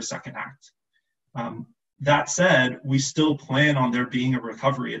 there's no second act. That said, we still plan on there being a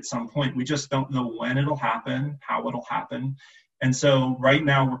recovery at some point. We just don't know when it'll happen, how it'll happen. And so right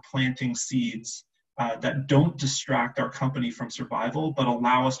now we're planting seeds that don't distract our company from survival, but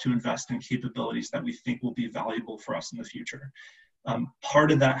allow us to invest in capabilities that we think will be valuable for us in the future.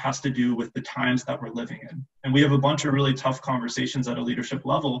 Part of that has to do with the times that we're living in. And we have a bunch of really tough conversations at a leadership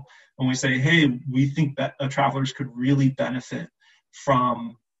level when we say, hey, we think that travelers could really benefit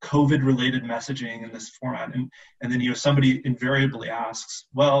from COVID-related messaging in this format. And then somebody invariably asks,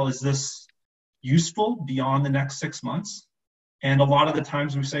 well, is this useful beyond the next 6 months? And a lot of the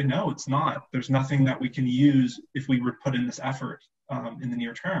times we say, no, it's not. There's nothing that we can use if we were to put in this effort in the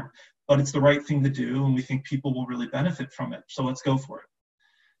near term. But it's the right thing to do, and we think people will really benefit from it. So let's go for it.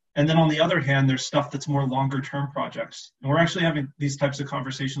 And then on the other hand, there's stuff that's more longer term projects. And we're actually having these types of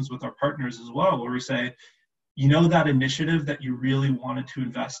conversations with our partners as well, where we say, that initiative that you really wanted to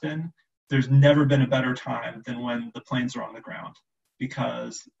invest in, there's never been a better time than when the planes are on the ground,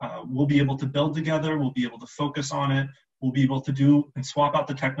 because we'll be able to build together, we'll be able to focus on it, we'll be able to do and swap out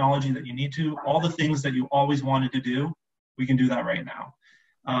the technology that you need to, all the things that you always wanted to do, we can do that right now.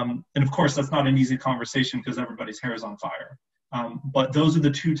 And of course, that's not an easy conversation because everybody's hair is on fire. But those are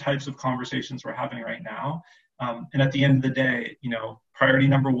the two types of conversations we're having right now. And at the end of the day, priority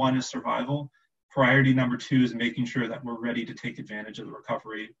number one is survival. Priority number two is making sure that we're ready to take advantage of the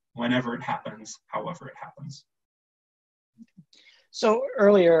recovery whenever it happens, however it happens. So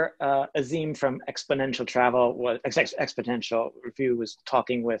earlier, Azim from Exponential Review was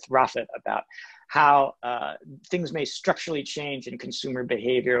talking with Rafat about how things may structurally change in consumer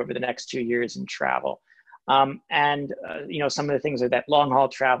behavior over the next 2 years in travel. Some of the things are that long haul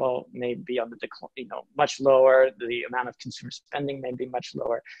travel may be on the decline, much lower. The amount of consumer spending may be much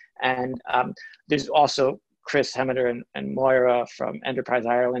lower. And there's also Chris Hemmeter and Moira from Enterprise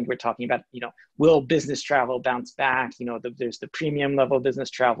Ireland were talking about, will business travel bounce back? There's the premium level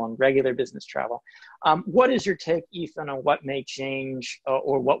business travel and regular business travel. What is your take, Ethan, on what may change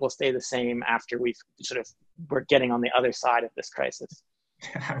or what will stay the same after we're getting on the other side of this crisis?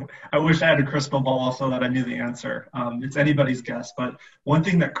 I wish I had a crystal ball so that I knew the answer. It's anybody's guess. But one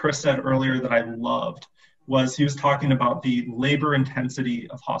thing that Chris said earlier that I loved was he was talking about the labor intensity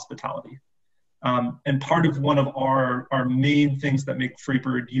of hospitality. And part of one of our main things that make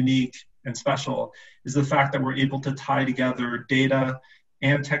Freebird unique and special is the fact that we're able to tie together data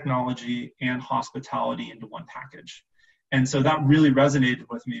and technology and hospitality into one package. And so that really resonated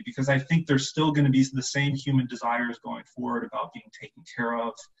with me because I think there's still going to be the same human desires going forward about being taken care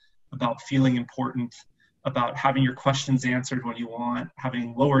of, about feeling important, about having your questions answered when you want,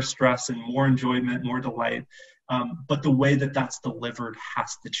 having lower stress and more enjoyment, more delight. But the way that that's delivered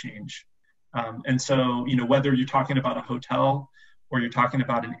has to change. And so, whether you're talking about a hotel, or you're talking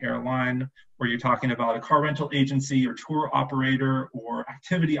about an airline, or you're talking about a car rental agency or tour operator or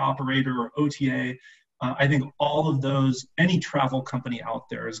activity operator or OTA, I think all of those, any travel company out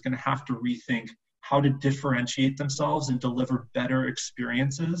there is going to have to rethink how to differentiate themselves and deliver better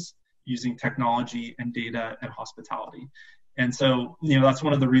experiences using technology and data and hospitality. And so, that's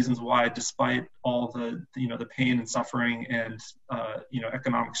one of the reasons why, despite all the pain and suffering and,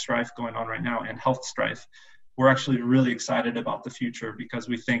 economic strife going on right now and health strife, we're actually really excited about the future because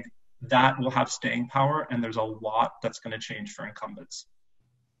we think that will have staying power, and there's a lot that's going to change for incumbents.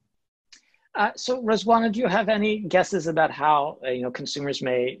 So Razwana, do you have any guesses about how consumers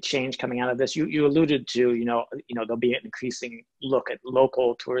may change coming out of this? You alluded to there'll be an increasing look at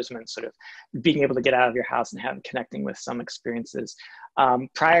local tourism and sort of being able to get out of your house and connecting with some experiences.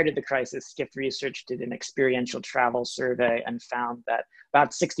 Prior to the crisis, Skift Research did an experiential travel survey and found that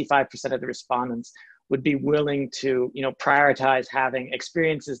about 65% of the respondents would be willing to prioritize having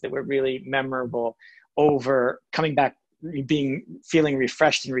experiences that were really memorable over coming back feeling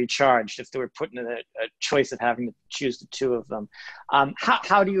refreshed and recharged if they were put in a choice of having to choose the two of them.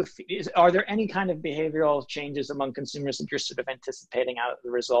 How do you are there any kind of behavioral changes among consumers that you're sort of anticipating out of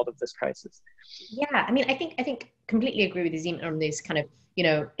the result of this crisis? Yeah, I mean, I think completely agree with Azim on this kind of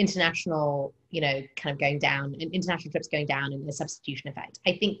international kind of going down and international trips going down and the substitution effect.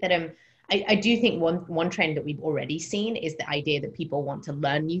 I think that I do think one trend that we've already seen is the idea that people want to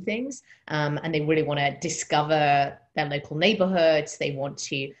learn new things, and they really want to discover their local neighborhoods. They want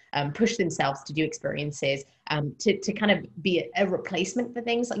to push themselves to do experiences, to kind of be a replacement for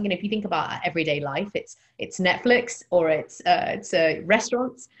things. Like, if you think about our everyday life, it's Netflix or it's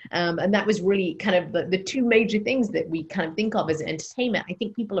restaurants, and that was really kind of the two major things that we kind of think of as entertainment. I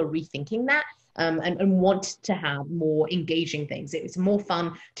think people are rethinking that. And want to have more engaging things. It's more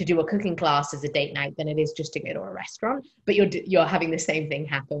fun to do a cooking class as a date night than it is just to go to a restaurant, but you're having the same thing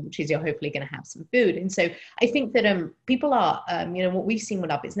happen, which is you're hopefully going to have some food. And so I think that people are, what we've seen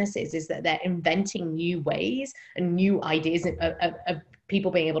with our businesses is that they're inventing new ways and new ideas of people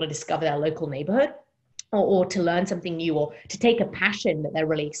being able to discover their local neighborhood. Or to learn something new, or to take a passion that they're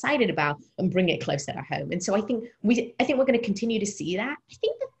really excited about and bring it closer to home. And so I think we're going to continue to see that. I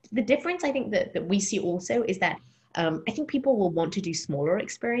think that the difference I think that we see also is that I think people will want to do smaller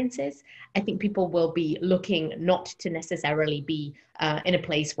experiences. I think people will be looking not to necessarily be in a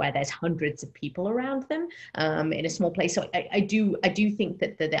place where there's hundreds of people around them, in a small place. So I do think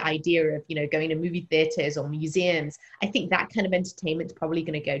that the idea of going to movie theaters or museums, I think that kind of entertainment is probably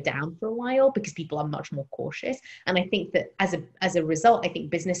going to go down for a while because people are much more cautious. And I think that as a result, I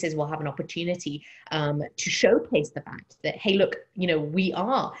think businesses will have an opportunity to showcase the fact that, hey, look, we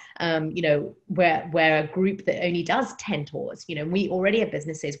are we're a group that only does 10 tours. We already have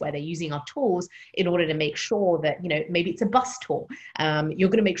businesses where they're using our tools in order to make sure that maybe it's a bus tour. You're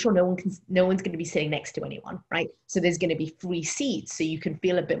going to make sure no one's going to be sitting next to anyone, right? So there's going to be free seats so you can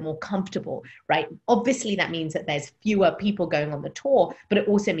feel a bit more comfortable, right? Obviously that means that there's fewer people going on the tour, but it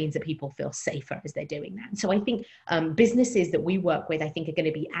also means that people feel safer as they're doing that. And so I think businesses that we work with, I think, are going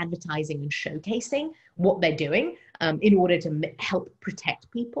to be advertising and showcasing what they're doing in order to help protect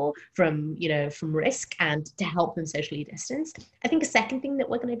people from risk and to help them socially distance. I think a second thing that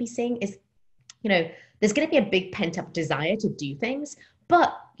we're going to be seeing is, there's going to be a big pent up desire to do things,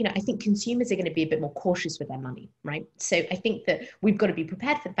 but I think consumers are going to be a bit more cautious with their money, right? So I think that we've got to be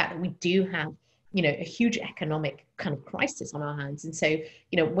prepared for the fact that we do have a huge economic kind of crisis on our hands. And so,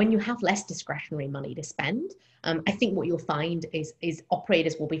 when you have less discretionary money to spend, I think what you'll find is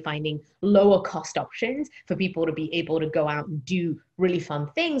operators will be finding lower cost options for people to be able to go out and do really fun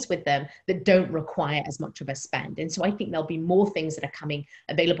things with them that don't require as much of a spend. And so I think there'll be more things that are coming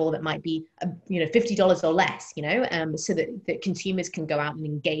available that might be, $50 or less, so that consumers can go out and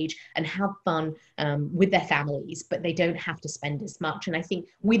engage and have fun with their families, but they don't have to spend as much. And I think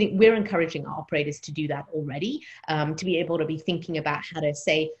we're encouraging our operators to do that already, to be able to be thinking about how to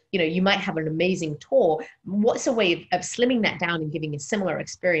say, you might have an amazing tour. What's a way of slimming that down and giving a similar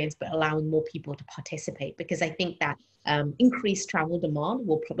experience, but allowing more people to participate? Because I think that increased travel demand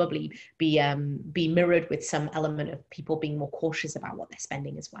will probably be mirrored with some element of people being more cautious about what they're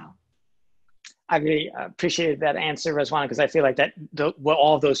spending as well. I really appreciated that answer, Razwana, because I feel like that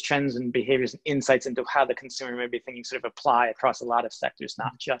all of those trends and behaviors and insights into how the consumer may be thinking sort of apply across a lot of sectors,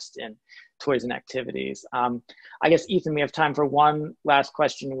 not just in tours and activities. I guess, Ethan, we have time for one last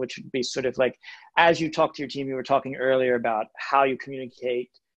question, which would be sort of like, as you talk to your team, you were talking earlier about how you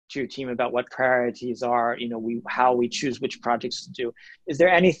communicate to your team about what priorities are, how we choose which projects to do. Is there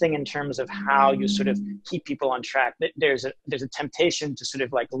anything in terms of how you sort of keep people on track? There's a temptation to sort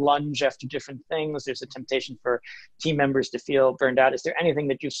of like lunge after different things. There's a temptation for team members to feel burned out. Is there anything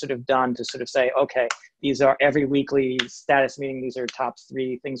that you've sort of done to sort of say, okay, these are every weekly status meeting, these are top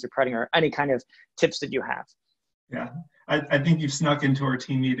 3 things you're priority, or any kind of tips that you have? Yeah, I think you've snuck into our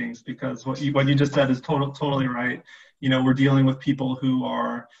team meetings, because what you just said is totally right. We're dealing with people who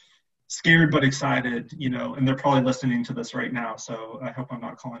are scared but excited, and they're probably listening to this right now, so I hope I'm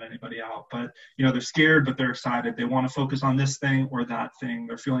not calling anybody out. But, they're scared but they're excited. They want to focus on this thing or that thing.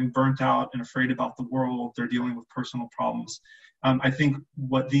 They're feeling burnt out and afraid about the world. They're dealing with personal problems. I think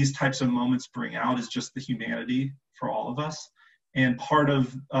what these types of moments bring out is just the humanity for all of us. And part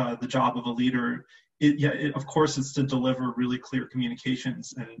of the job of a leader, of course, it's to deliver really clear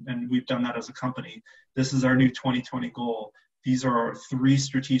communications, and we've done that as a company. This is our new 2020 goal. These are our 3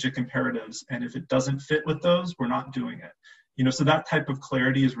 strategic imperatives, and if it doesn't fit with those, we're not doing it. So that type of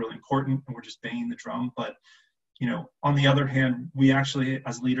clarity is really important, and we're just banging the drum. But on the other hand, we actually,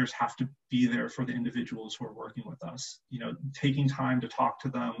 as leaders, have to be there for the individuals who are working with us. Taking time to talk to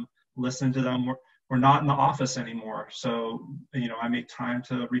them, listen to them. We're not in the office anymore, so I make time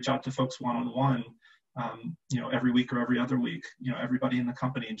to reach out to folks one-on-one. Every week or every other week, everybody in the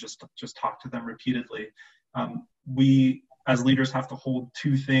company, and just talk to them repeatedly. We as leaders have to hold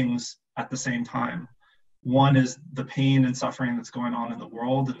 2 things at the same time. One is the pain and suffering that's going on in the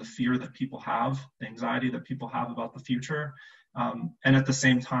world, and the fear that people have, the anxiety that people have about the future. And at the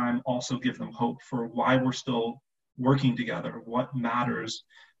same time, also give them hope for why we're still working together, what matters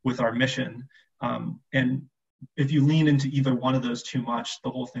with our mission. And if you lean into either one of those too much, the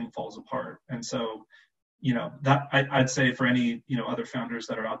whole thing falls apart. And so, that I'd say for any, other founders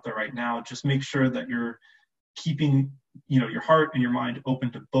that are out there right now, just make sure that you're keeping, your heart and your mind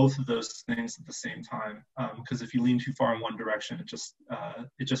open to both of those things at the same time. Because if you lean too far in one direction, it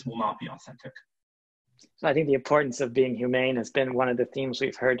just will not be authentic. So I think the importance of being humane has been one of the themes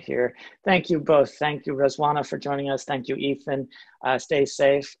we've heard here. Thank you both. Thank you, Razwana, for joining us. Thank you, Ethan. Stay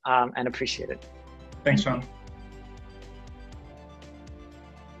safe and appreciate it. Thanks, Sean.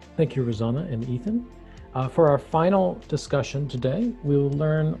 Thank you, Razwana and Ethan. For our final discussion today, we will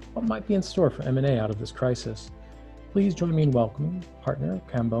learn what might be in store for M&A out of this crisis. Please join me in welcoming partner,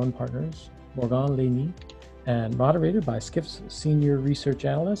 Cambone Partners, Morgan Leni, and moderator by Skift's Senior Research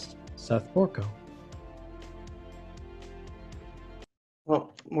Analyst, Seth Borko.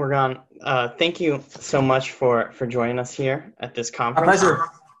 Well, Morgan, thank you so much for joining us here at this conference. A pleasure.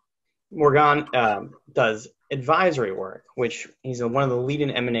 Morgan does advisory work, which he's one of the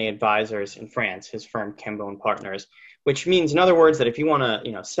leading M&A advisors in France, his firm Cambone Partners, which means, in other words, that if you want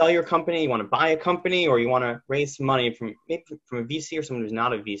to sell your company, you want to buy a company, or you want to raise some money from a VC or someone who's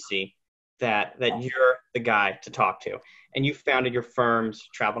not a VC, that you're the guy to talk to. And you founded your firm's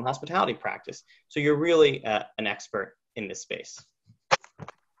travel and hospitality practice. So you're really an expert in this space.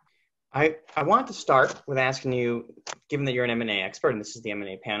 I wanted to start with asking you, given that you're an M&A expert, and this is the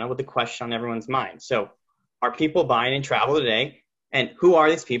M&A panel, with the question on everyone's mind. So are people buying in travel today? And who are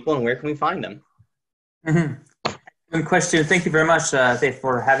these people, and where can we find them? Mm-hmm. Good question. Thank you very much, Dave,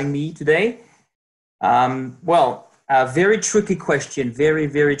 for having me today. A very tricky question, very,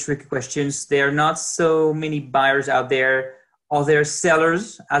 very tricky questions. There are not so many buyers out there. Are there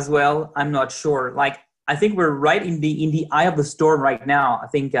sellers as well? I'm not sure. I think we're right in the eye of the storm right now. I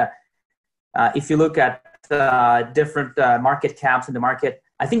think if you look at different market caps in the market,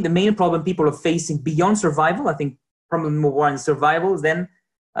 I think the main problem people are facing beyond survival, I think problem number 1 is survival. Then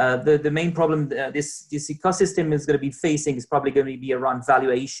the main problem this ecosystem is going to be facing is probably going to be around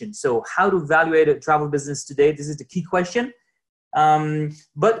valuation. So how to evaluate a travel business today? This is the key question.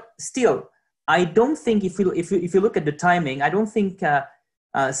 But still, I don't think if you look at the timing, I don't think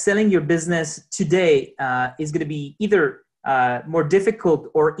selling your business today is going to be either more difficult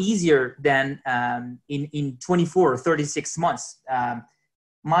or easier than in 24 or 36 months.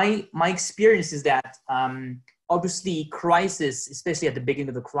 My experience is that obviously crisis, especially at the beginning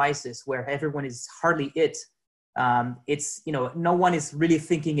of the crisis where everyone is hardly it's no one is really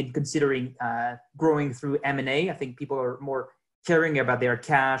thinking and considering growing through M&A. I think people are more caring about their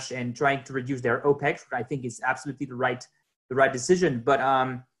cash and trying to reduce their OPEX, which I think is absolutely the right decision. But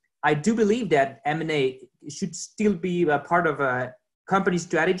I do believe that M&A should still be a part of a company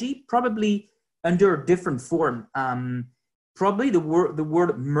strategy, probably under a different form. Probably the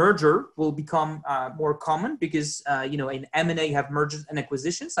word merger will become more common because in M&A you have mergers and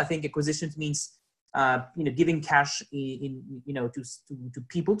acquisitions. I think acquisitions means giving cash to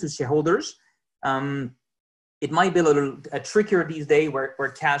people, to shareholders. it might be a little trickier these days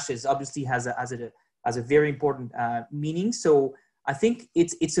where cash is obviously has a very important meaning. So I think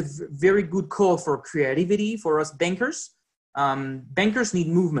it's a very good call for creativity for us bankers. Bankers need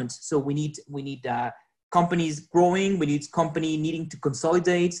movement. So we need companies growing. We need company needing to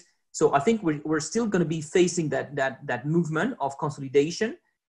consolidate. So I think we're still going to be facing that movement of consolidation.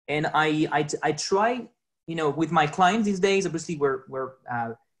 And I try, with my clients these days, obviously we're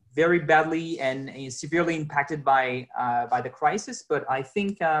very badly and severely impacted by the crisis. But I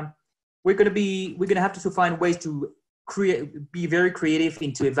think we're going to have to find ways to be very creative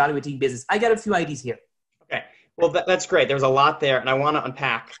into evaluating business. I got a few ideas here. Okay, well that's great. There's a lot there, and I want to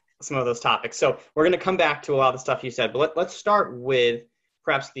unpack some of those topics. So we're going to come back to a lot of the stuff you said, but let's start with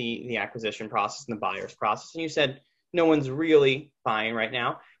perhaps the acquisition process and the buyer's process. And you said no one's really buying right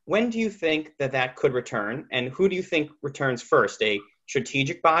now. When do you think that could return, and who do you think returns first? A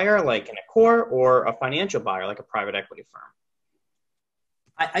strategic buyer like an Accor, or a financial buyer like a private equity firm?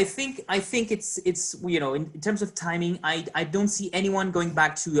 I think it's in terms of timing, I don't see anyone going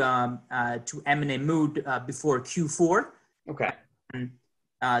back to M&A mood before Q4. Okay.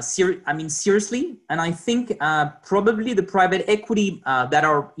 Seriously, and I think probably the private equity that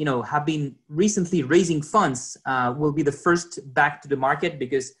are have been recently raising funds will be the first back to the market,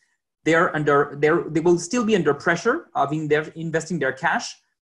 because they will still be under pressure of investing their cash.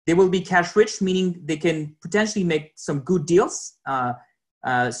 They will be cash rich, meaning they can potentially make some good deals.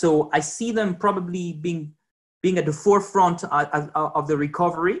 So I see them probably being at the forefront of the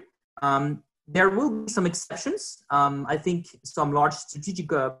recovery. There will be some exceptions. I think some large strategic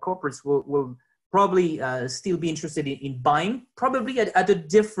corporates will probably still be interested in buying, probably at a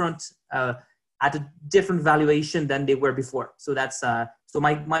different valuation than they were before. So that's so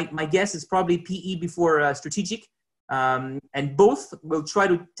my guess is probably PE before strategic, and both will try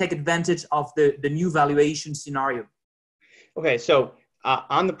to take advantage of the new valuation scenario. Okay, so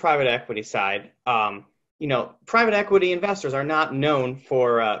on the private equity side, private equity investors are not known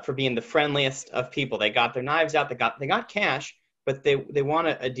for being the friendliest of people. They got their knives out, they got cash, but they want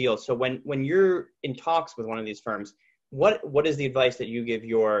a deal. So when you're in talks with one of these firms, what is the advice that you give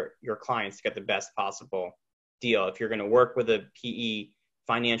your clients to get the best possible deal? If you're going to work with a PE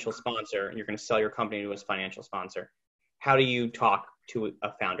financial sponsor and you're going to sell your company to a financial sponsor, how do you talk to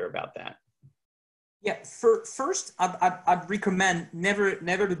a founder about that? Yeah, first, I'd recommend never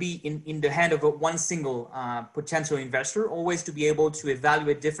to be in the hand of one single potential investor. Always to be able to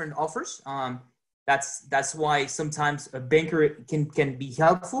evaluate different offers. That's why sometimes a banker can be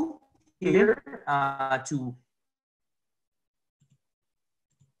helpful here to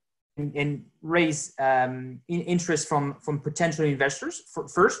and raise interest from potential investors.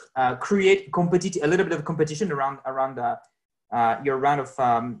 First, create a little bit of competition around your round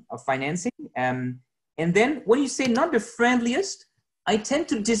of financing. And then when you say not the friendliest, I tend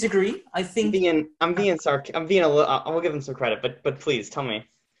to disagree. I think I'm being a little. I'll give them some credit, but please tell me.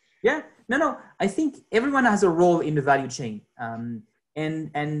 Yeah, no. I think everyone has a role in the value chain,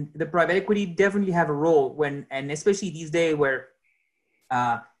 and the private equity definitely have a role and especially these days where,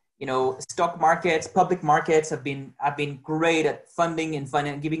 stock markets, public markets have been great at funding and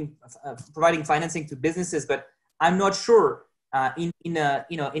providing financing to businesses, but I'm not sure in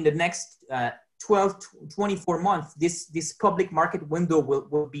the next 12 to 24 months, this public market window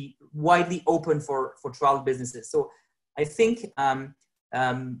will be widely open for travel businesses. So I think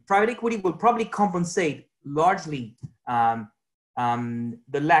private equity will probably compensate largely the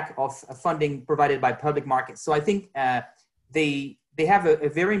lack of funding provided by public markets. So I think they have a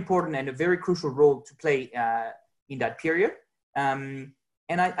very important and a very crucial role to play in that period. And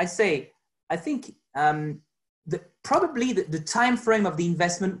I think probably the time frame of the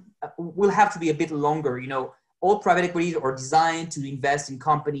investment will have to be a bit longer. All private equities are designed to invest in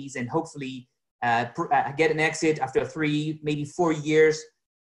companies and hopefully get an exit after 3, maybe 4 years,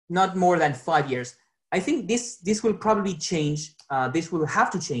 not more than 5 years. I think this will probably change. This will have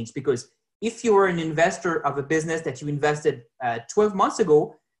to change, because if you're an investor of a business that you invested 12 months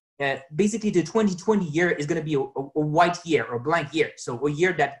ago, basically the 2020 year is going to be a white year or blank year. So a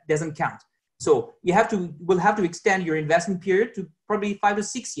year that doesn't count. So will have to extend your investment period to probably 5 to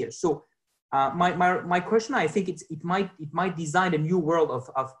 6 years. So my question, I think it might design a new world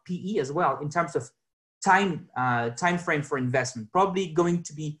of PE as well in terms of time frame for investment. Probably going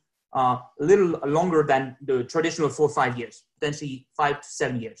to be a little longer than the traditional 4 or 5 years, potentially 5 to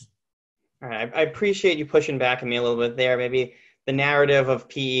 7 years. All right, I appreciate you pushing back at me a little bit there. Maybe the narrative of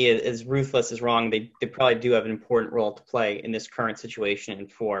PE is ruthless, is wrong. They probably do have an important role to play in this current situation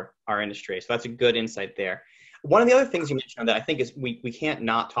and for our industry. So that's a good insight there. One of the other things you mentioned that I think is we can't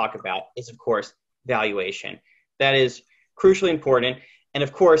not talk about is, of course, valuation. That is crucially important. And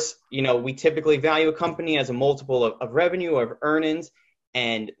of course, we typically value a company as a multiple of revenue, of earnings,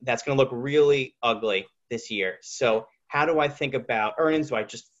 and that's going to look really ugly this year. So how do I think about earnings? Do I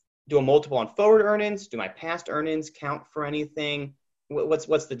just do a multiple on forward earnings? Do my past earnings count for anything?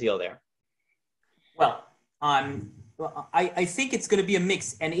 What's the deal there? Well, I think it's going to be a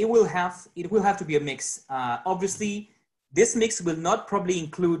mix, and it will have to be a mix. Obviously, this mix will not probably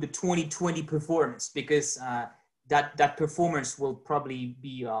include the 2020 performance, because that performance will probably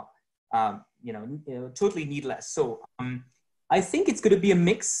be totally needless. So I think it's going to be a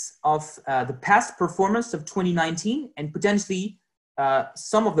mix of the past performance of 2019 and potentially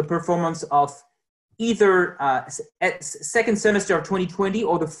some of the performance of either second semester of 2020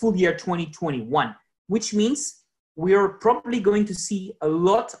 or the full year 2021, which means we're probably going to see a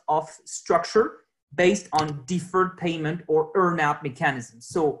lot of structure based on deferred payment or earn-out mechanisms.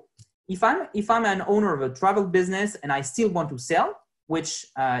 So if I'm an owner of a travel business and I still want to sell, which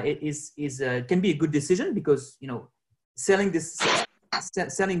can be a good decision, because selling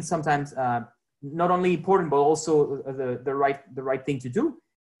sometimes not only important but also the right thing to do.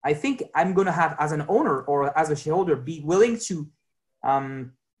 I think I'm going to have, as an owner or as a shareholder, be willing to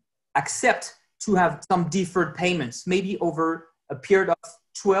accept to have some deferred payments, maybe over a period of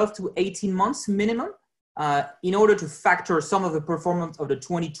 12 to 18 months minimum, in order to factor some of the performance of the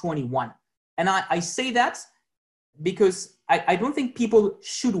 2021. And I say that because I don't think people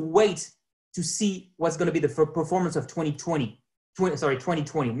should wait to see what's going to be the performance of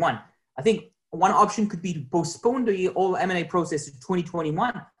 2021. I think one option could be to postpone the whole M&A process to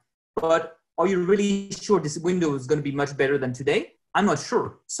 2021. But are you really sure this window is going to be much better than today? I'm not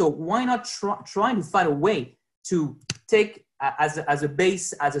sure. So why not try to find a way to take as a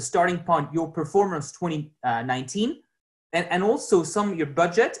base, as a starting point, your performance 2019, and also some of your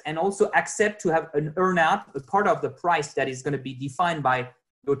budget, and also accept to have an earn-out, a part of the price that is going to be defined by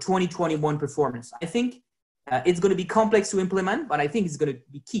your 2021 performance. I think it's going to be complex to implement, but I think it's going to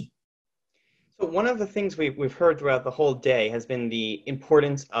be key. So one of the things we've heard throughout the whole day has been the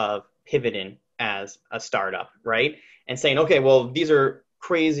importance of pivoting as a startup, right? And saying, okay, well, these are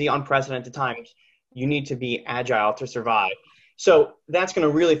crazy, unprecedented times. You need to be agile to survive. So that's going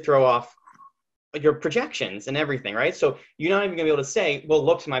to really throw off your projections and everything, right? So you're not even going to be able to say, well,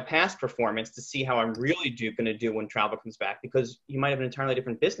 look to my past performance to see how I'm really going to do when travel comes back, because you might have an entirely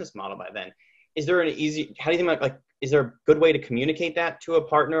different business model by then. Is there how do you think about, is there a good way to communicate that to a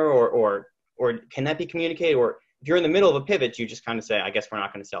partner, or can that be communicated? Or if you're in the middle of a pivot, you just kind of say, I guess we're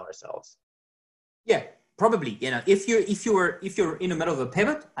not going to sell ourselves. Yeah, probably. If you're in the middle of a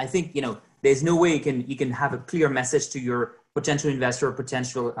pivot, I think, there's no way you can have a clear message to your potential investor or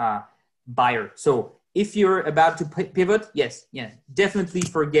potential buyer. So if you're about to pivot, yes, definitely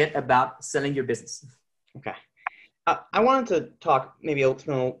forget about selling your business. Okay. I wanted to talk maybe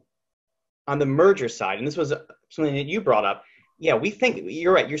ultimately on the merger side, and this was something that you brought up. Yeah, we think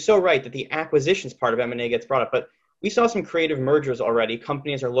you're right. You're so right that the acquisitions part of M&A gets brought up, but we saw some creative mergers already.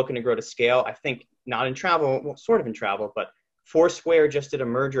 Companies are looking to grow to scale. I think not in travel, well, sort of in travel, but Foursquare just did a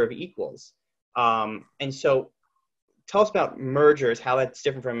merger of equals. And so tell us about mergers, how that's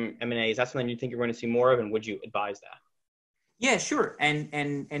different from M&A. Is that something you think you're going to see more of, and would you advise that? Yeah, sure.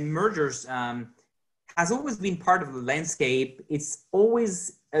 And mergers has always been part of the landscape. It's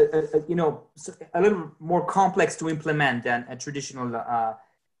always a little more complex to implement than a traditional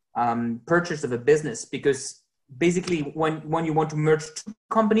purchase of a business, because basically when you want to merge two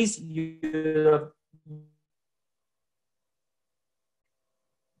companies,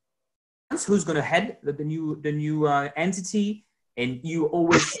 who's going to head the new entity, and you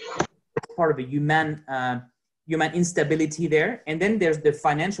always part of a human instability there. And then there's the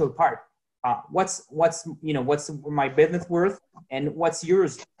financial part. What's my business worth and what's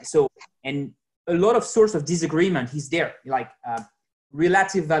yours? So, and a lot of source of disagreement is there, like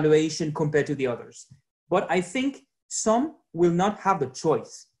relative valuation compared to the others. But I think some will not have the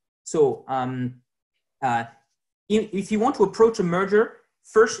choice. So if you want to approach a merger,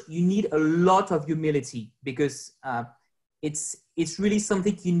 first you need a lot of humility, because it's really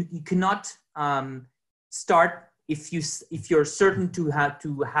something you cannot start if you're certain to have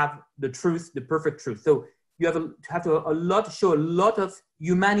the truth, the perfect truth. So you have to show a lot of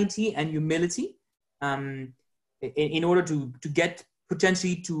humanity and humility in order to get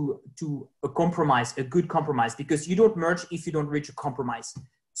potentially to a compromise, a good compromise, because you don't merge if you don't reach a compromise.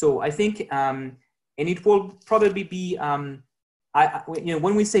 So I think, and it will probably be,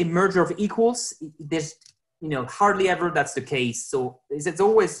 when we say merger of equals, there's hardly ever that's the case. So it's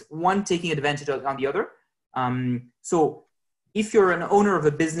always one taking advantage on the other. So if you're an owner of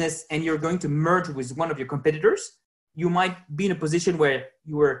a business and you're going to merge with one of your competitors, you might be in a position where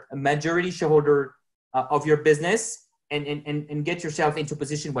you were a majority shareholder of your business and get yourself into a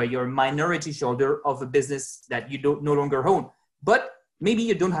position where you're a minority shareholder of a business that you don't no longer own. But maybe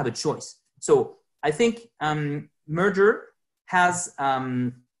you don't have a choice. So I think merger has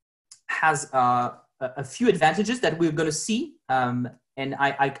a few advantages that we're going to see. And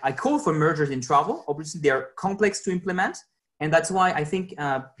I call for mergers in travel. Obviously, they're complex to implement. And that's why I think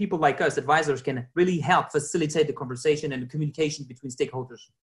people like us, advisors, can really help facilitate the conversation and the communication between stakeholders.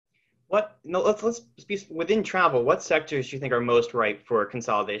 Let's be within travel. What sectors do you think are most ripe for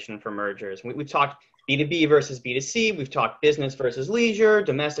consolidation, for mergers? We've talked B2B versus B2C. We've talked business versus leisure,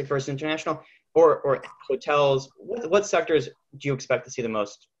 domestic versus international, or hotels. What sectors do you expect to see the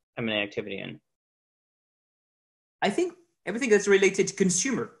most M&A activity in? I think everything that's related to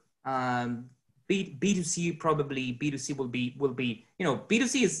consumer. B2C probably, B2C will be,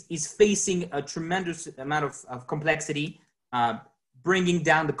 B2C is facing a tremendous amount of complexity, bringing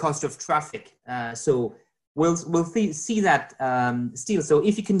down the cost of traffic. So we'll see that still. So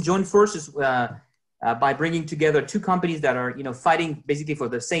if you can join forces by bringing together two companies that are, fighting basically for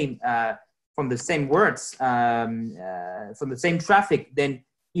the same, from the same words, from the same traffic, then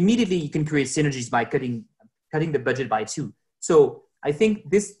immediately you can create synergies by cutting the budget by 2. So I think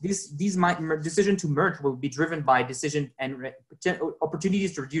these decision to merge will be driven by decision and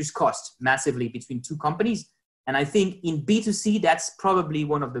opportunities to reduce cost massively between two companies. And I think in B2C, that's probably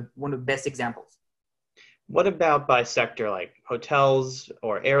one of the best examples. What about by sector, like hotels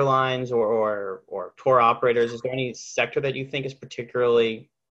or airlines or tour operators? Is there any sector that you think is particularly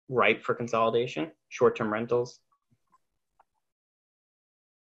ripe for consolidation? Short-term rentals?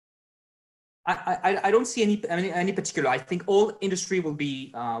 I don't see any particular. I think all industry will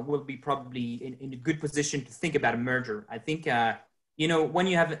be probably in a good position to think about a merger. I think when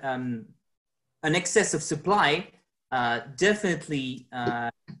you have an excess of supply, definitely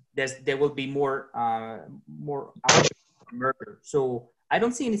there will be more merger. So I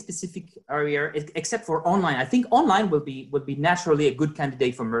don't see any specific area except for online. I think online will be naturally a good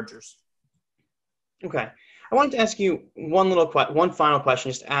candidate for mergers. Okay. I wanted to ask you one final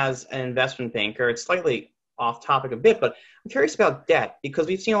question, just as an investment banker. It's slightly off topic a bit, but I'm curious about debt, because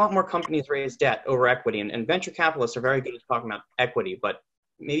we've seen a lot more companies raise debt over equity, and venture capitalists are very good at talking about equity, but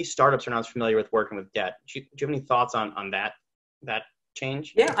maybe startups are not as familiar with working with debt. Do you have any thoughts on that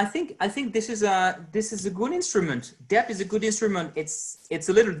change? Yeah, I think this is a good instrument. Debt is a good instrument. It's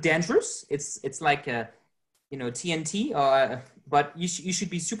a little dangerous. It's like TNT, but you should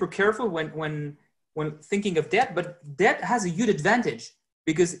be super careful when thinking of debt. But debt has a huge advantage,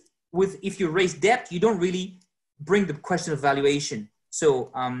 because if you raise debt, you don't really bring the question of valuation.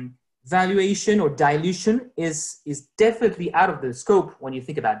 So valuation or dilution is definitely out of the scope when you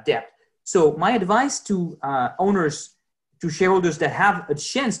think about debt. So my advice to owners, to shareholders that have a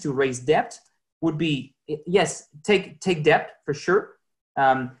chance to raise debt would be, yes, take debt for sure.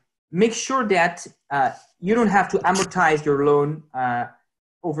 Make sure that you don't have to amortize your loan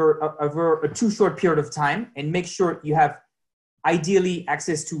over a too short period of time, and make sure you have ideally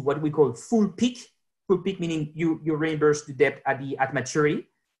access to what we call full peak. Full peak meaning you reimburse the debt at maturity,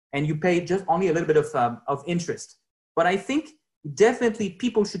 and you pay just only a little bit of interest. But I think definitely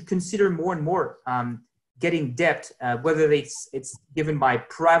people should consider more and more getting debt, whether it's given by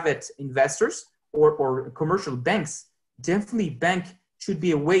private investors or commercial banks. Definitely bank should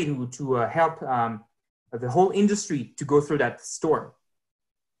be a way to help the whole industry to go through that storm.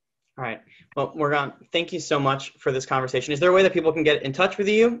 All right. Well, Morgan, thank you so much for this conversation. Is there a way that people can get in touch with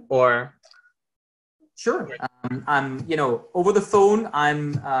you, or? Sure. I'm, over the phone.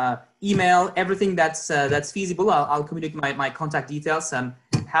 I'm email, everything that's feasible. I'll communicate my contact details. I'm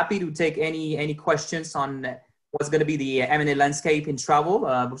happy to take any questions on what's going to be the M&A landscape in travel.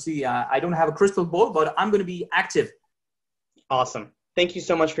 Obviously, I don't have a crystal ball, but I'm going to be active. Awesome. Thank you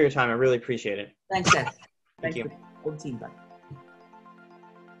so much for your time. I really appreciate it. Thanks, Seth. Thank you. Whole team, bye.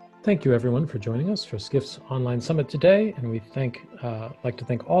 Thank you, everyone, for joining us for Skift's online summit today. And we like to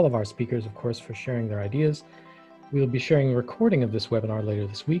thank all of our speakers, of course, for sharing their ideas. We will be sharing a recording of this webinar later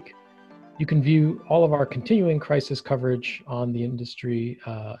this week. You can view all of our continuing crisis coverage on the industry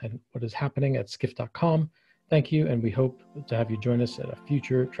and what is happening at skift.com. Thank you, and we hope to have you join us at a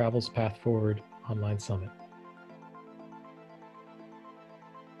future Travels Path Forward online summit.